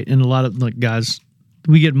State, and a lot of guys,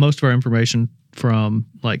 we get most of our information from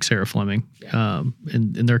like Sarah Fleming, and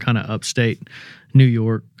they're kind of upstate New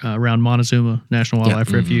York, around Montezuma National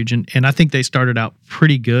Wildlife Refuge, and I think they started out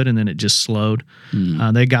pretty good, and then it just slowed.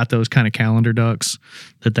 They got those kind of calendar ducks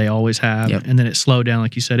that they always have, and then it slowed down,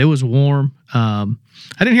 like you said. It was warm. I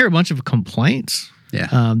didn't hear a bunch of complaints.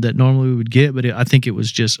 That normally we would get, but I think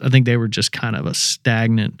they were just kind of a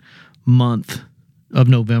stagnant month of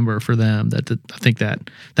November for them. I think that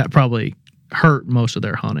probably hurt most of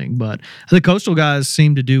their hunting. But the coastal guys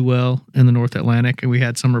seem to do well in the North Atlantic, and we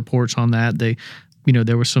had some reports on that.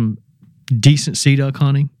 There was some decent sea duck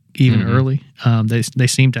hunting even early. They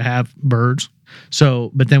seem to have birds.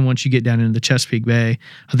 So, but then once you get down into the Chesapeake Bay,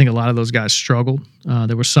 I think a lot of those guys struggled.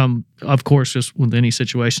 There were some, of course, just with any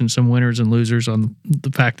situation, some winners and losers on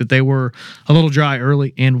the fact that they were a little dry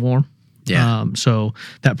early and warm. So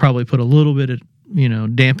that probably put a little bit of,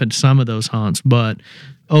 dampened some of those hunts. But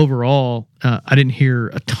overall, I didn't hear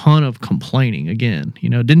a ton of complaining. Again,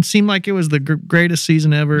 it didn't seem like it was the greatest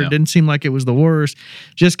season ever. It didn't seem like it was the worst.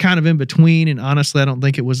 Just kind of in between. And honestly, I don't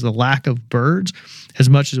think it was the lack of birds as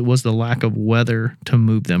much as it was the lack of weather to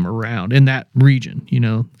move them around in that region.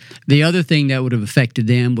 The other thing that would have affected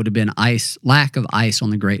them would have been lack of ice on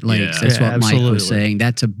the Erie. That's what absolutely. Mike was saying.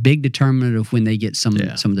 That's a big determinant of when they get some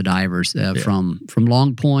of the divers from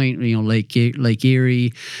Long Point, Lake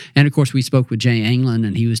Erie, and of course we spoke with Jay Anglin,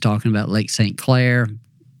 and he was talking about Lake St. Clair.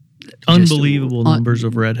 Unbelievable numbers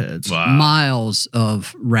of redheads. Wow. Miles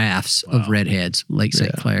of rafts of redheads, Lake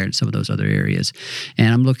St. Clair and some of those other areas.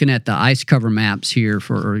 And I'm looking at the ice cover maps here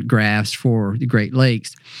or graphs for the Great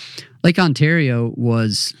Lakes. Lake Ontario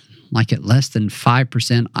was like at less than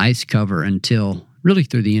 5% ice cover until really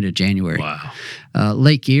through the end of January. Wow.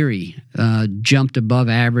 Lake Erie jumped above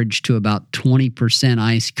average to about 20%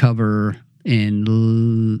 ice cover,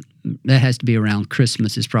 and that has to be around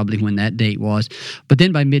Christmas is probably when that date was. But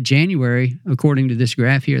then by mid-January, according to this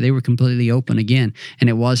graph here, they were completely open again.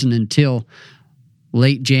 And it wasn't until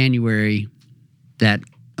late January that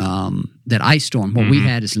ice storm, what we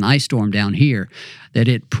had is an ice storm down here, that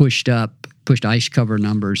it pushed ice cover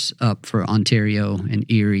numbers up for Ontario and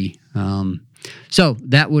Erie. So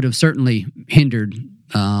that would have certainly hindered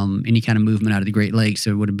any kind of movement out of the Great Lakes.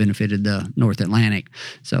 It would have benefited the North Atlantic.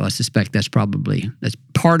 So I suspect that's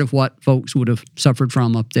part of what folks would have suffered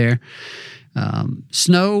from up there.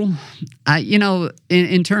 Snow,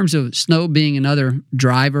 in terms of snow being another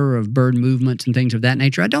driver of bird movements and things of that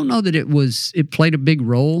nature, I don't know that it played a big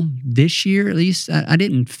role this year. At least I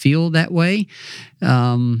didn't feel that way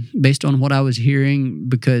based on what I was hearing,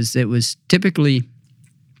 because it was typically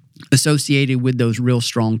associated with those real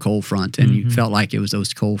strong cold fronts, and you felt like it was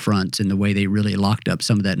those cold fronts and the way they really locked up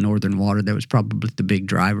some of that northern water that was probably the big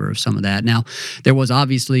driver of some of that. Now, there was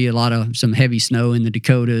obviously some heavy snow in the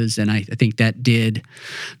Dakotas, and I think that's going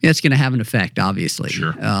to have an effect, obviously.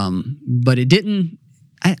 Sure. But it didn't.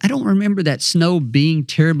 I don't remember that snow being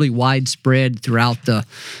terribly widespread throughout the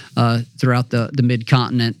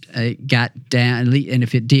mid-continent. It got down, and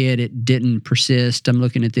if it did, it didn't persist. I'm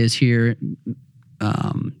looking at this here.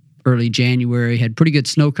 early January. Had pretty good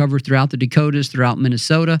snow cover throughout the Dakotas, throughout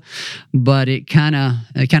Minnesota, but it kind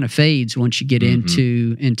of fades once you get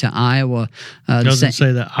into Iowa. Doesn't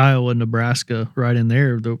say that Iowa, Nebraska, right in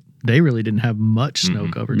there. They really didn't have much snow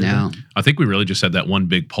cover. No, I think we really just had that one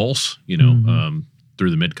big pulse, through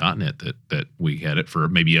the mid-continent that we had it for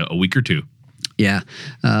maybe a week or two. Yeah.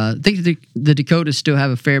 I think the Dakotas still have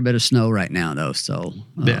a fair bit of snow right now, though. So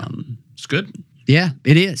it's good. Yeah,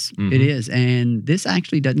 it is. It is. And this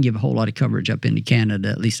actually doesn't give a whole lot of coverage up into Canada.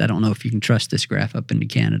 At least I don't know if you can trust this graph up into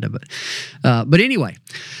Canada. But anyway,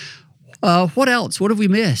 what else? What have we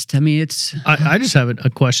missed? I mean, I just have a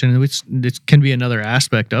question. It can be another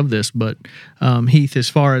aspect of this, but Heath, as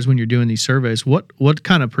far as when you're doing these surveys, what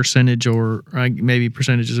kind of percentage, or maybe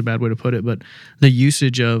percentage is a bad way to put it, but the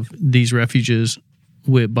usage of these refuges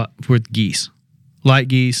with geese, light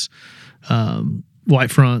geese,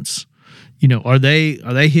 white fronts, are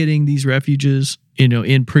they hitting these refuges,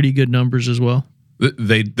 in pretty good numbers as well?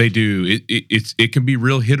 They do. It can be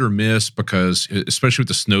real hit or miss because, especially with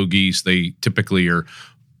the snow geese, they typically are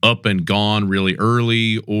up and gone really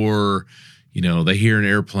early, or they hear an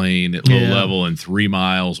airplane at low level and 3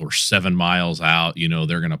 miles or 7 miles out.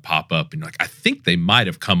 They're going to pop up and you're like, I think they might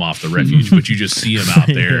have come off the refuge, but you just see them out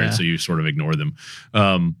there, and so you sort of ignore them.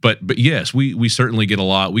 But yes, we certainly get a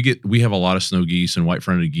lot. We have a lot of snow geese and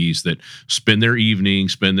white-fronted geese that spend their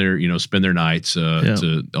evenings, spend their nights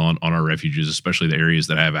on our refuges, especially the areas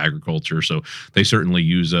that have agriculture. So they certainly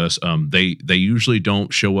use us. They usually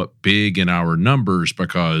don't show up big in our numbers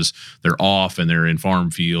because they're off and they're in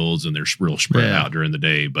farm fields and they're real spread out during the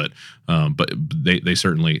day, but they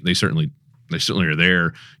certainly are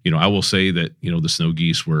there. I will say that the snow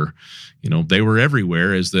geese were, they were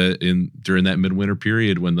everywhere during that midwinter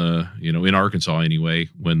period when in Arkansas anyway,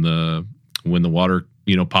 when the water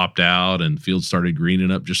popped out and fields started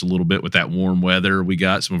greening up just a little bit with that warm weather. We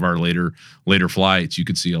got some of our later flights. You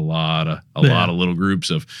could see a lot of little groups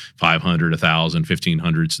of 500, 1,000,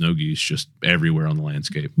 1,500 snow geese just everywhere on the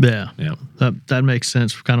landscape. Yeah. That makes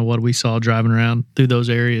sense for kind of what we saw driving around through those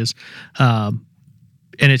areas. And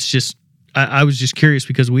it's just, I was just curious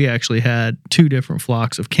because we actually had 2 different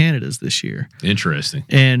flocks of Canadas this year. Interesting.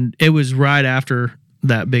 And it was right after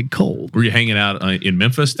that big cold. Were you hanging out in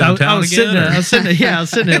Memphis downtown I was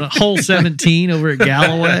sitting at hole 17 over at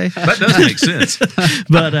Galloway. That does make sense.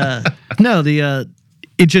 But no,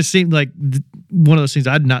 it just seemed like one of those things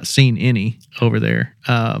I'd not seen any over there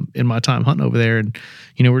in my time hunting over there. And,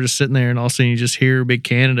 we're just sitting there and all of a sudden you just hear big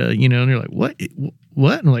Canada, and you're like, what?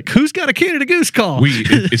 And I'm like, who's got a Canada goose call?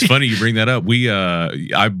 It's funny you bring that up.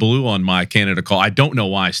 I blew on my Canada call. I don't know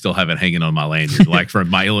why I still have it hanging on my lanyard. Like from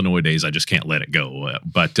my Illinois days, I just can't let it go.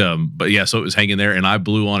 But yeah, so it was hanging there, and I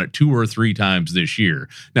blew on it 2 or 3 times this year.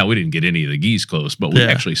 Now we didn't get any of the geese close, but we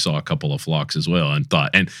actually saw a couple of flocks as well,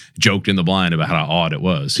 and joked in the blind about how odd it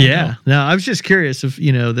was. Yeah. No, I was just curious if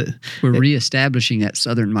that we're reestablishing that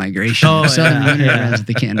southern migration. Southern winter runs with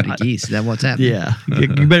the Canada geese. Is that what's happening? Yeah,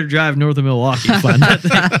 you better drive north of Milwaukee to find that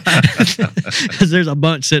thing, because there's a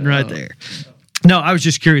bunch sitting right there. No, I was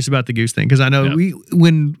just curious about the goose thing because I know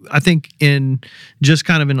I think in just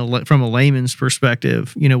kind of from a layman's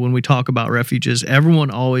perspective, when we talk about refuges, everyone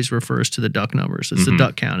always refers to the duck numbers. It's the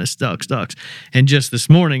duck count. It's ducks. And just this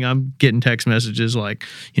morning, I'm getting text messages like,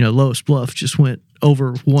 Lois Bluff just went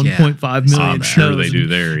over 1.5 million. I'm sure they do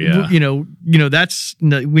there. Yeah. That's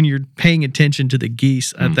when you're paying attention to the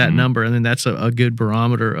geese at that number, and then that's a good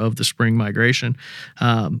barometer of the spring migration.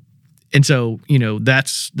 And so,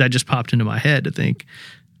 that just popped into my head to think,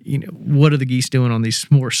 what are the geese doing on these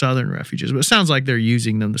more southern refuges? But it sounds like they're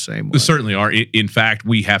using them the same way. They certainly are. In fact,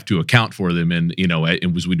 we have to account for them, and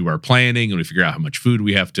as we do our planning and we figure out how much food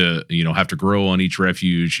we have to grow on each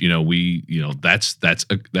refuge.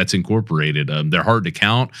 That's incorporated. They're hard to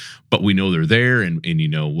count, but we know they're there, and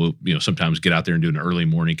we'll sometimes get out there and do an early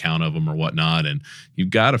morning count of them or whatnot. And you've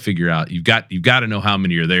got to figure out you've got to know how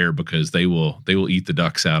many are there, because they will eat the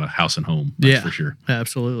ducks out of house and home. That's for sure.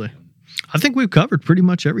 Absolutely. I think we've covered pretty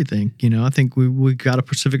much everything. I think we got a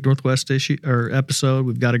Pacific Northwest episode.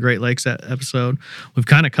 We've got a Great Lakes episode. We've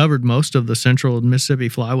kind of covered most of the central Mississippi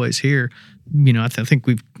flyways here. I think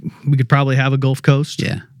we could probably have a Gulf Coast.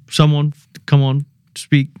 Yeah. Someone come on,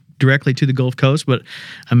 speak directly to the Gulf Coast. But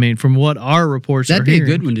I mean, from what our reports that'd be a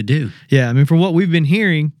good one to do. Yeah. I mean, from what we've been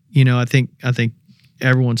hearing, I think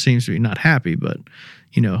everyone seems to be not happy, but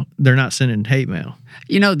they're not sending hate mail.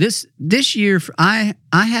 This year, I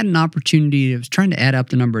had an opportunity. I was trying to add up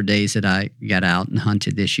the number of days that I got out and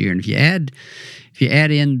hunted this year, and if you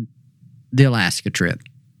add in the Alaska trip,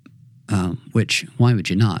 which why would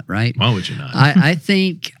you not, right? Why would you not? I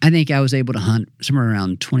think I was able to hunt somewhere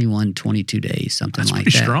around 21, 22 days, something like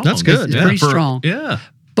that. Strong. That's good. It's pretty strong. Yeah.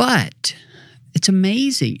 But it's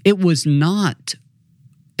amazing. It was not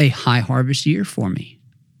a high harvest year for me.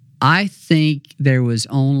 I think there was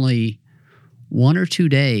only 1 or 2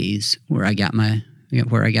 days where I got a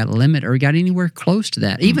limit or got anywhere close to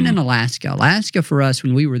that. Even in Alaska. Alaska for us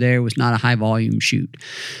when we were there was not a high volume shoot.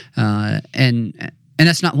 And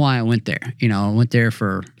that's not why I went there. I went there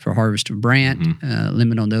for harvest of brant.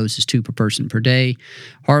 Limit on those is 2 per person per day.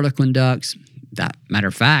 Harlequin ducks. Matter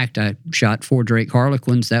of fact, I shot 4 Drake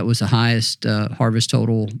Harlequins. That was the highest harvest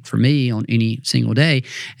total for me on any single day.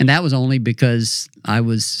 And that was only because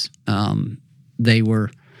they were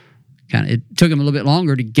it took them a little bit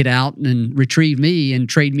longer to get out and retrieve me and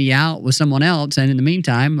trade me out with someone else. And in the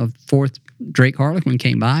meantime, a 4th Drake Harlequin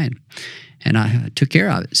came by and I took care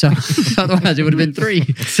of it. So otherwise it would have been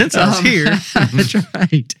 3. Since I was here. That's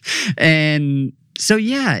right. And so,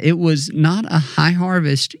 yeah, it was not a high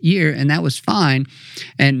harvest year, and that was fine.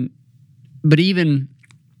 But even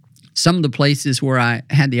some of the places where I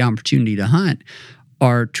had the opportunity to hunt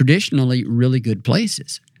are traditionally really good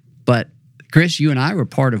places. But Chris, you and I were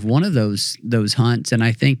part of one of those hunts, and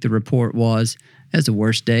I think the report was that's the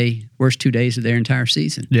worst 2 days of their entire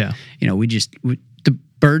season. Yeah. The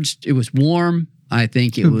birds, it was warm. I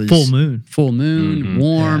think it was full moon,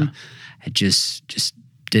 warm. Yeah. It just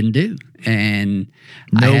didn't do. And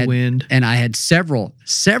no wind. And I had several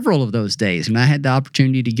of those days, and I had the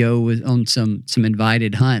opportunity to go on some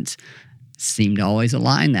invited hunts. Seemed to always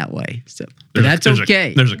align that way. So that's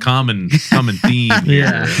okay. There's a common theme here.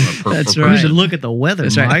 Yeah, that's right. You should look at the weather,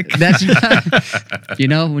 that's Mike. Right. That's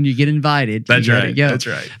when you get invited, that's you right. gotta go. That's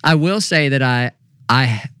right. I will say that I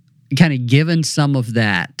kind of given some of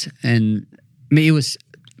that, and I mean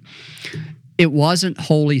it wasn't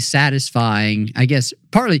wholly satisfying, I guess,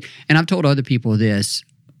 partly, and I've told other people this,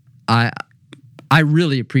 I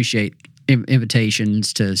really appreciate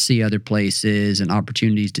invitations to see other places and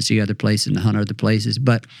opportunities to see other places and hunt other places,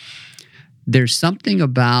 but there's something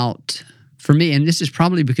about, for me, and this is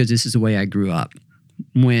probably because this is the way I grew up,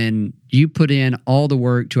 when you put in all the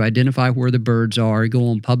work to identify where the birds are, go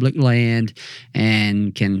on public land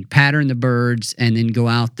and can pattern the birds and then go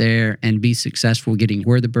out there and be successful getting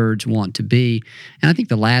where the birds want to be. And I think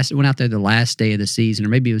went out there the last day of the season, or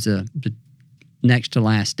maybe it was the next to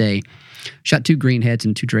last day, shot 2 greenheads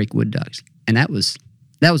and 2 Drake wood ducks. And that was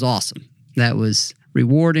awesome. That was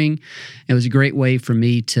rewarding. It was a great way for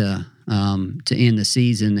me to end the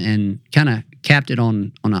season and kind of capped it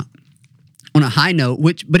on a high note,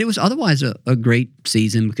 but it was otherwise a great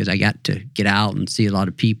season because I got to get out and see a lot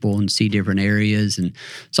of people and see different areas and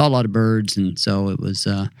saw a lot of birds. And so it was,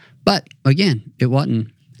 but again, it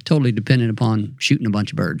wasn't totally dependent upon shooting a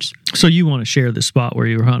bunch of birds. So you want to share the spot where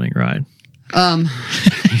you were hunting, right?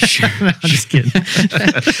 Sure. I'm just kidding.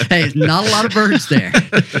 Hey, not a lot of birds there.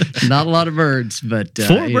 Not a lot of birds, but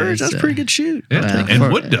 4 birds. That's a pretty good shoot. Yeah,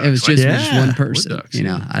 and wood ducks. It was just one person. Wood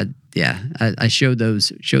ducks, I showed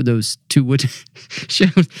those 2 wood.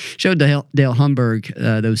 showed Dale Humberg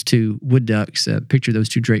those 2 wood ducks. Picture those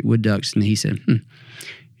 2 Drake wood ducks, and he said,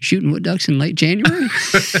 "Shooting wood ducks in late January."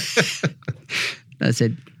 I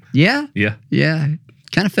said, "Yeah."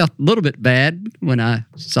 Kind of felt a little bit bad when I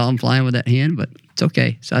saw him flying with that hen, but it's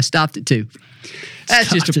okay. So I stopped it too. That's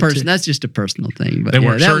just a personal thing. But they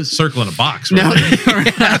weren't circling a box. No, they were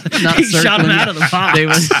not he shot him out of the box. They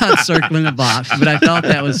were not circling a box. But I thought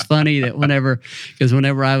that was funny that whenever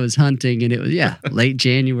I was hunting and it was late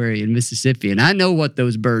January in Mississippi, and I know what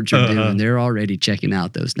those birds are doing. They're already checking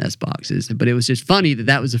out those nest boxes. But it was just funny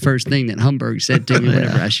that was the first thing that Humberg said to me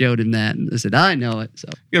whenever I showed him that. And I said, I know it. So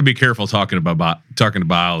you gotta be careful talking to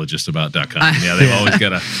biologists about duck hunting. Yeah, they've always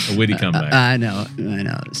got a witty comeback. I know.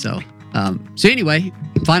 So anyway,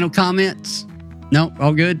 final comments? No,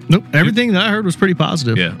 all good? Nope. Everything that I heard was pretty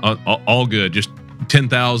positive. Yeah, all good. Just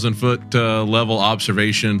 10,000 foot level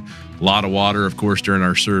observation. A lot of water, of course, during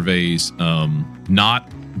our surveys.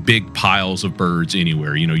 Not big piles of birds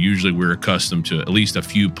anywhere. Usually we're accustomed to at least a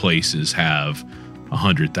few places have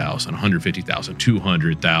 100,000, 150,000,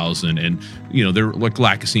 200,000, and there like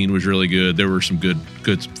Lacassine was really good. There were some good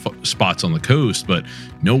spots on the coast, but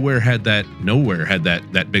nowhere had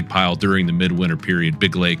that big pile during the midwinter period.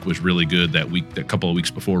 Big Lake was really good that week, a couple of weeks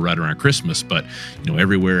before, right around Christmas, but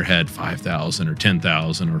everywhere had 5,000 or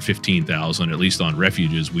 10,000 or 15,000, at least on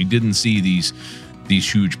refuges. We didn't see these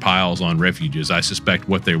these huge piles on refuges. I suspect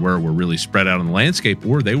what they were really spread out on the landscape,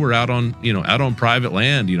 or they were out on private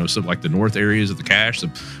land, so like the north areas of the cache.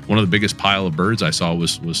 One of the biggest pile of birds I saw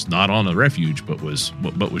was not on a refuge, but was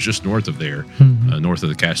just north of there, north of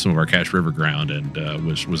the cache, some of our cache river ground, and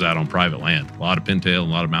was out on private land. A lot of pintail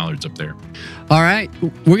and a lot of mallards up there. All right,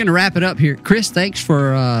 we're going to wrap it up here. Chris, thanks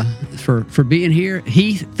for being here.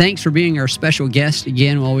 Heath, thanks for being our special guest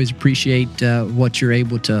again. We always appreciate what you're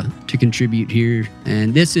able to contribute here.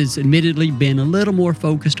 And this has admittedly been a little more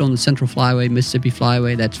focused on the Central Flyway, Mississippi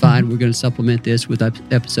Flyway. That's fine. We're going to supplement this with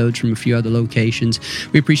episodes from a few other locations.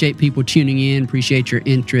 We appreciate people tuning in, appreciate your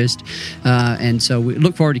interest, and so we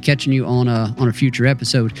look forward to catching you on a future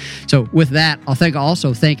episode. So with that, I'll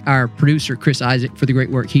also thank our producer, Chris Isaac, for the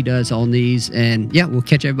great work he does on these. And yeah, we'll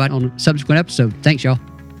catch everybody on a subsequent episode. Thanks, y'all.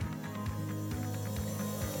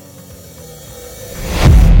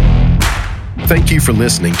 Thank you for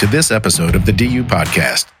listening to this episode of the DU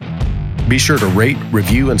Podcast. Be sure to rate,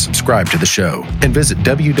 review, and subscribe to the show, and visit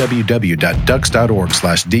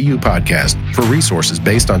www.ducks.org/DU Podcast for resources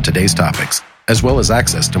based on today's topics, as well as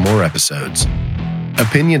access to more episodes.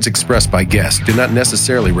 Opinions expressed by guests do not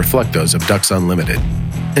necessarily reflect those of Ducks Unlimited.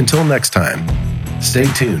 Until next time, stay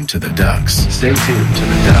tuned to the Ducks. Stay tuned to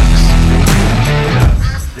the Ducks.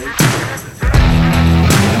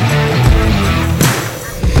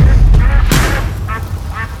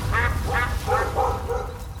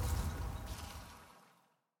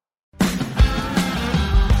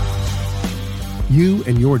 You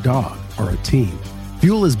and your dog are a team.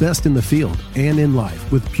 Fuel is best in the field and in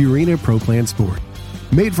life with Purina Pro Plan Sport.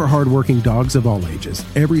 Made for hardworking dogs of all ages,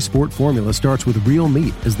 every sport formula starts with real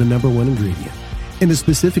meat as the #1 ingredient and is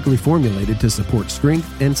specifically formulated to support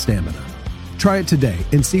strength and stamina. Try it today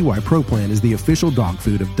and see why Pro Plan is the official dog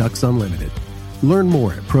food of Ducks Unlimited. Learn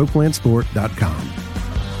more at ProPlansport.com.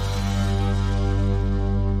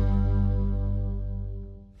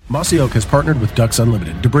 Mossy Oak has partnered with Ducks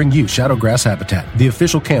Unlimited to bring you Shadowgrass Habitat, the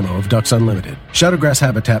official camo of Ducks Unlimited. Shadowgrass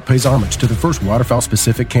Habitat pays homage to the first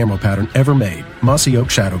waterfowl-specific camo pattern ever made, Mossy Oak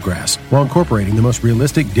Shadowgrass, while incorporating the most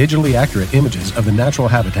realistic, digitally accurate images of the natural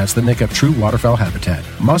habitats that make up true waterfowl habitat.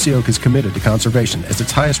 Mossy Oak is committed to conservation as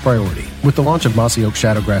its highest priority. With the launch of Mossy Oak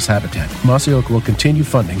Shadowgrass Habitat, Mossy Oak will continue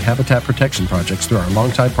funding habitat protection projects through our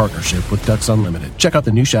longtime partnership with Ducks Unlimited. Check out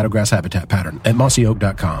the new Shadowgrass Habitat pattern at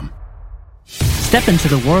mossyoak.com. Step into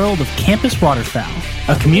the world of Campus Waterfowl,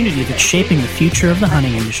 a community that's shaping the future of the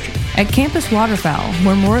hunting industry. At Campus Waterfowl,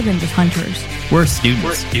 we're more than just hunters. We're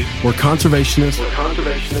students. We're conservationists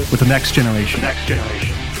with the next generation.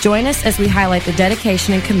 Join us as we highlight the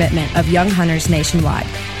dedication and commitment of young hunters nationwide.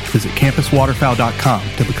 Visit campuswaterfowl.com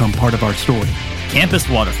to become part of our story. Campus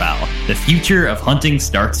Waterfowl, the future of hunting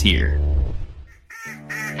starts here.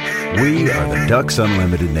 We are the Ducks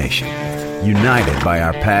Unlimited Nation, united by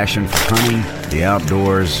our passion for hunting, the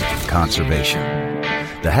outdoors, and conservation.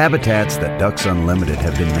 The habitats that Ducks Unlimited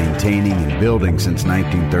have been maintaining and building since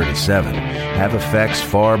 1937 have effects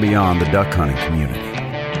far beyond the duck hunting community.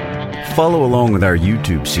 Follow along with our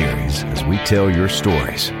YouTube series as we tell your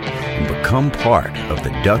stories and become part of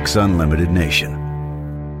the Ducks Unlimited Nation.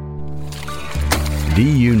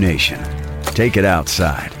 DU Nation, take it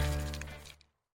outside.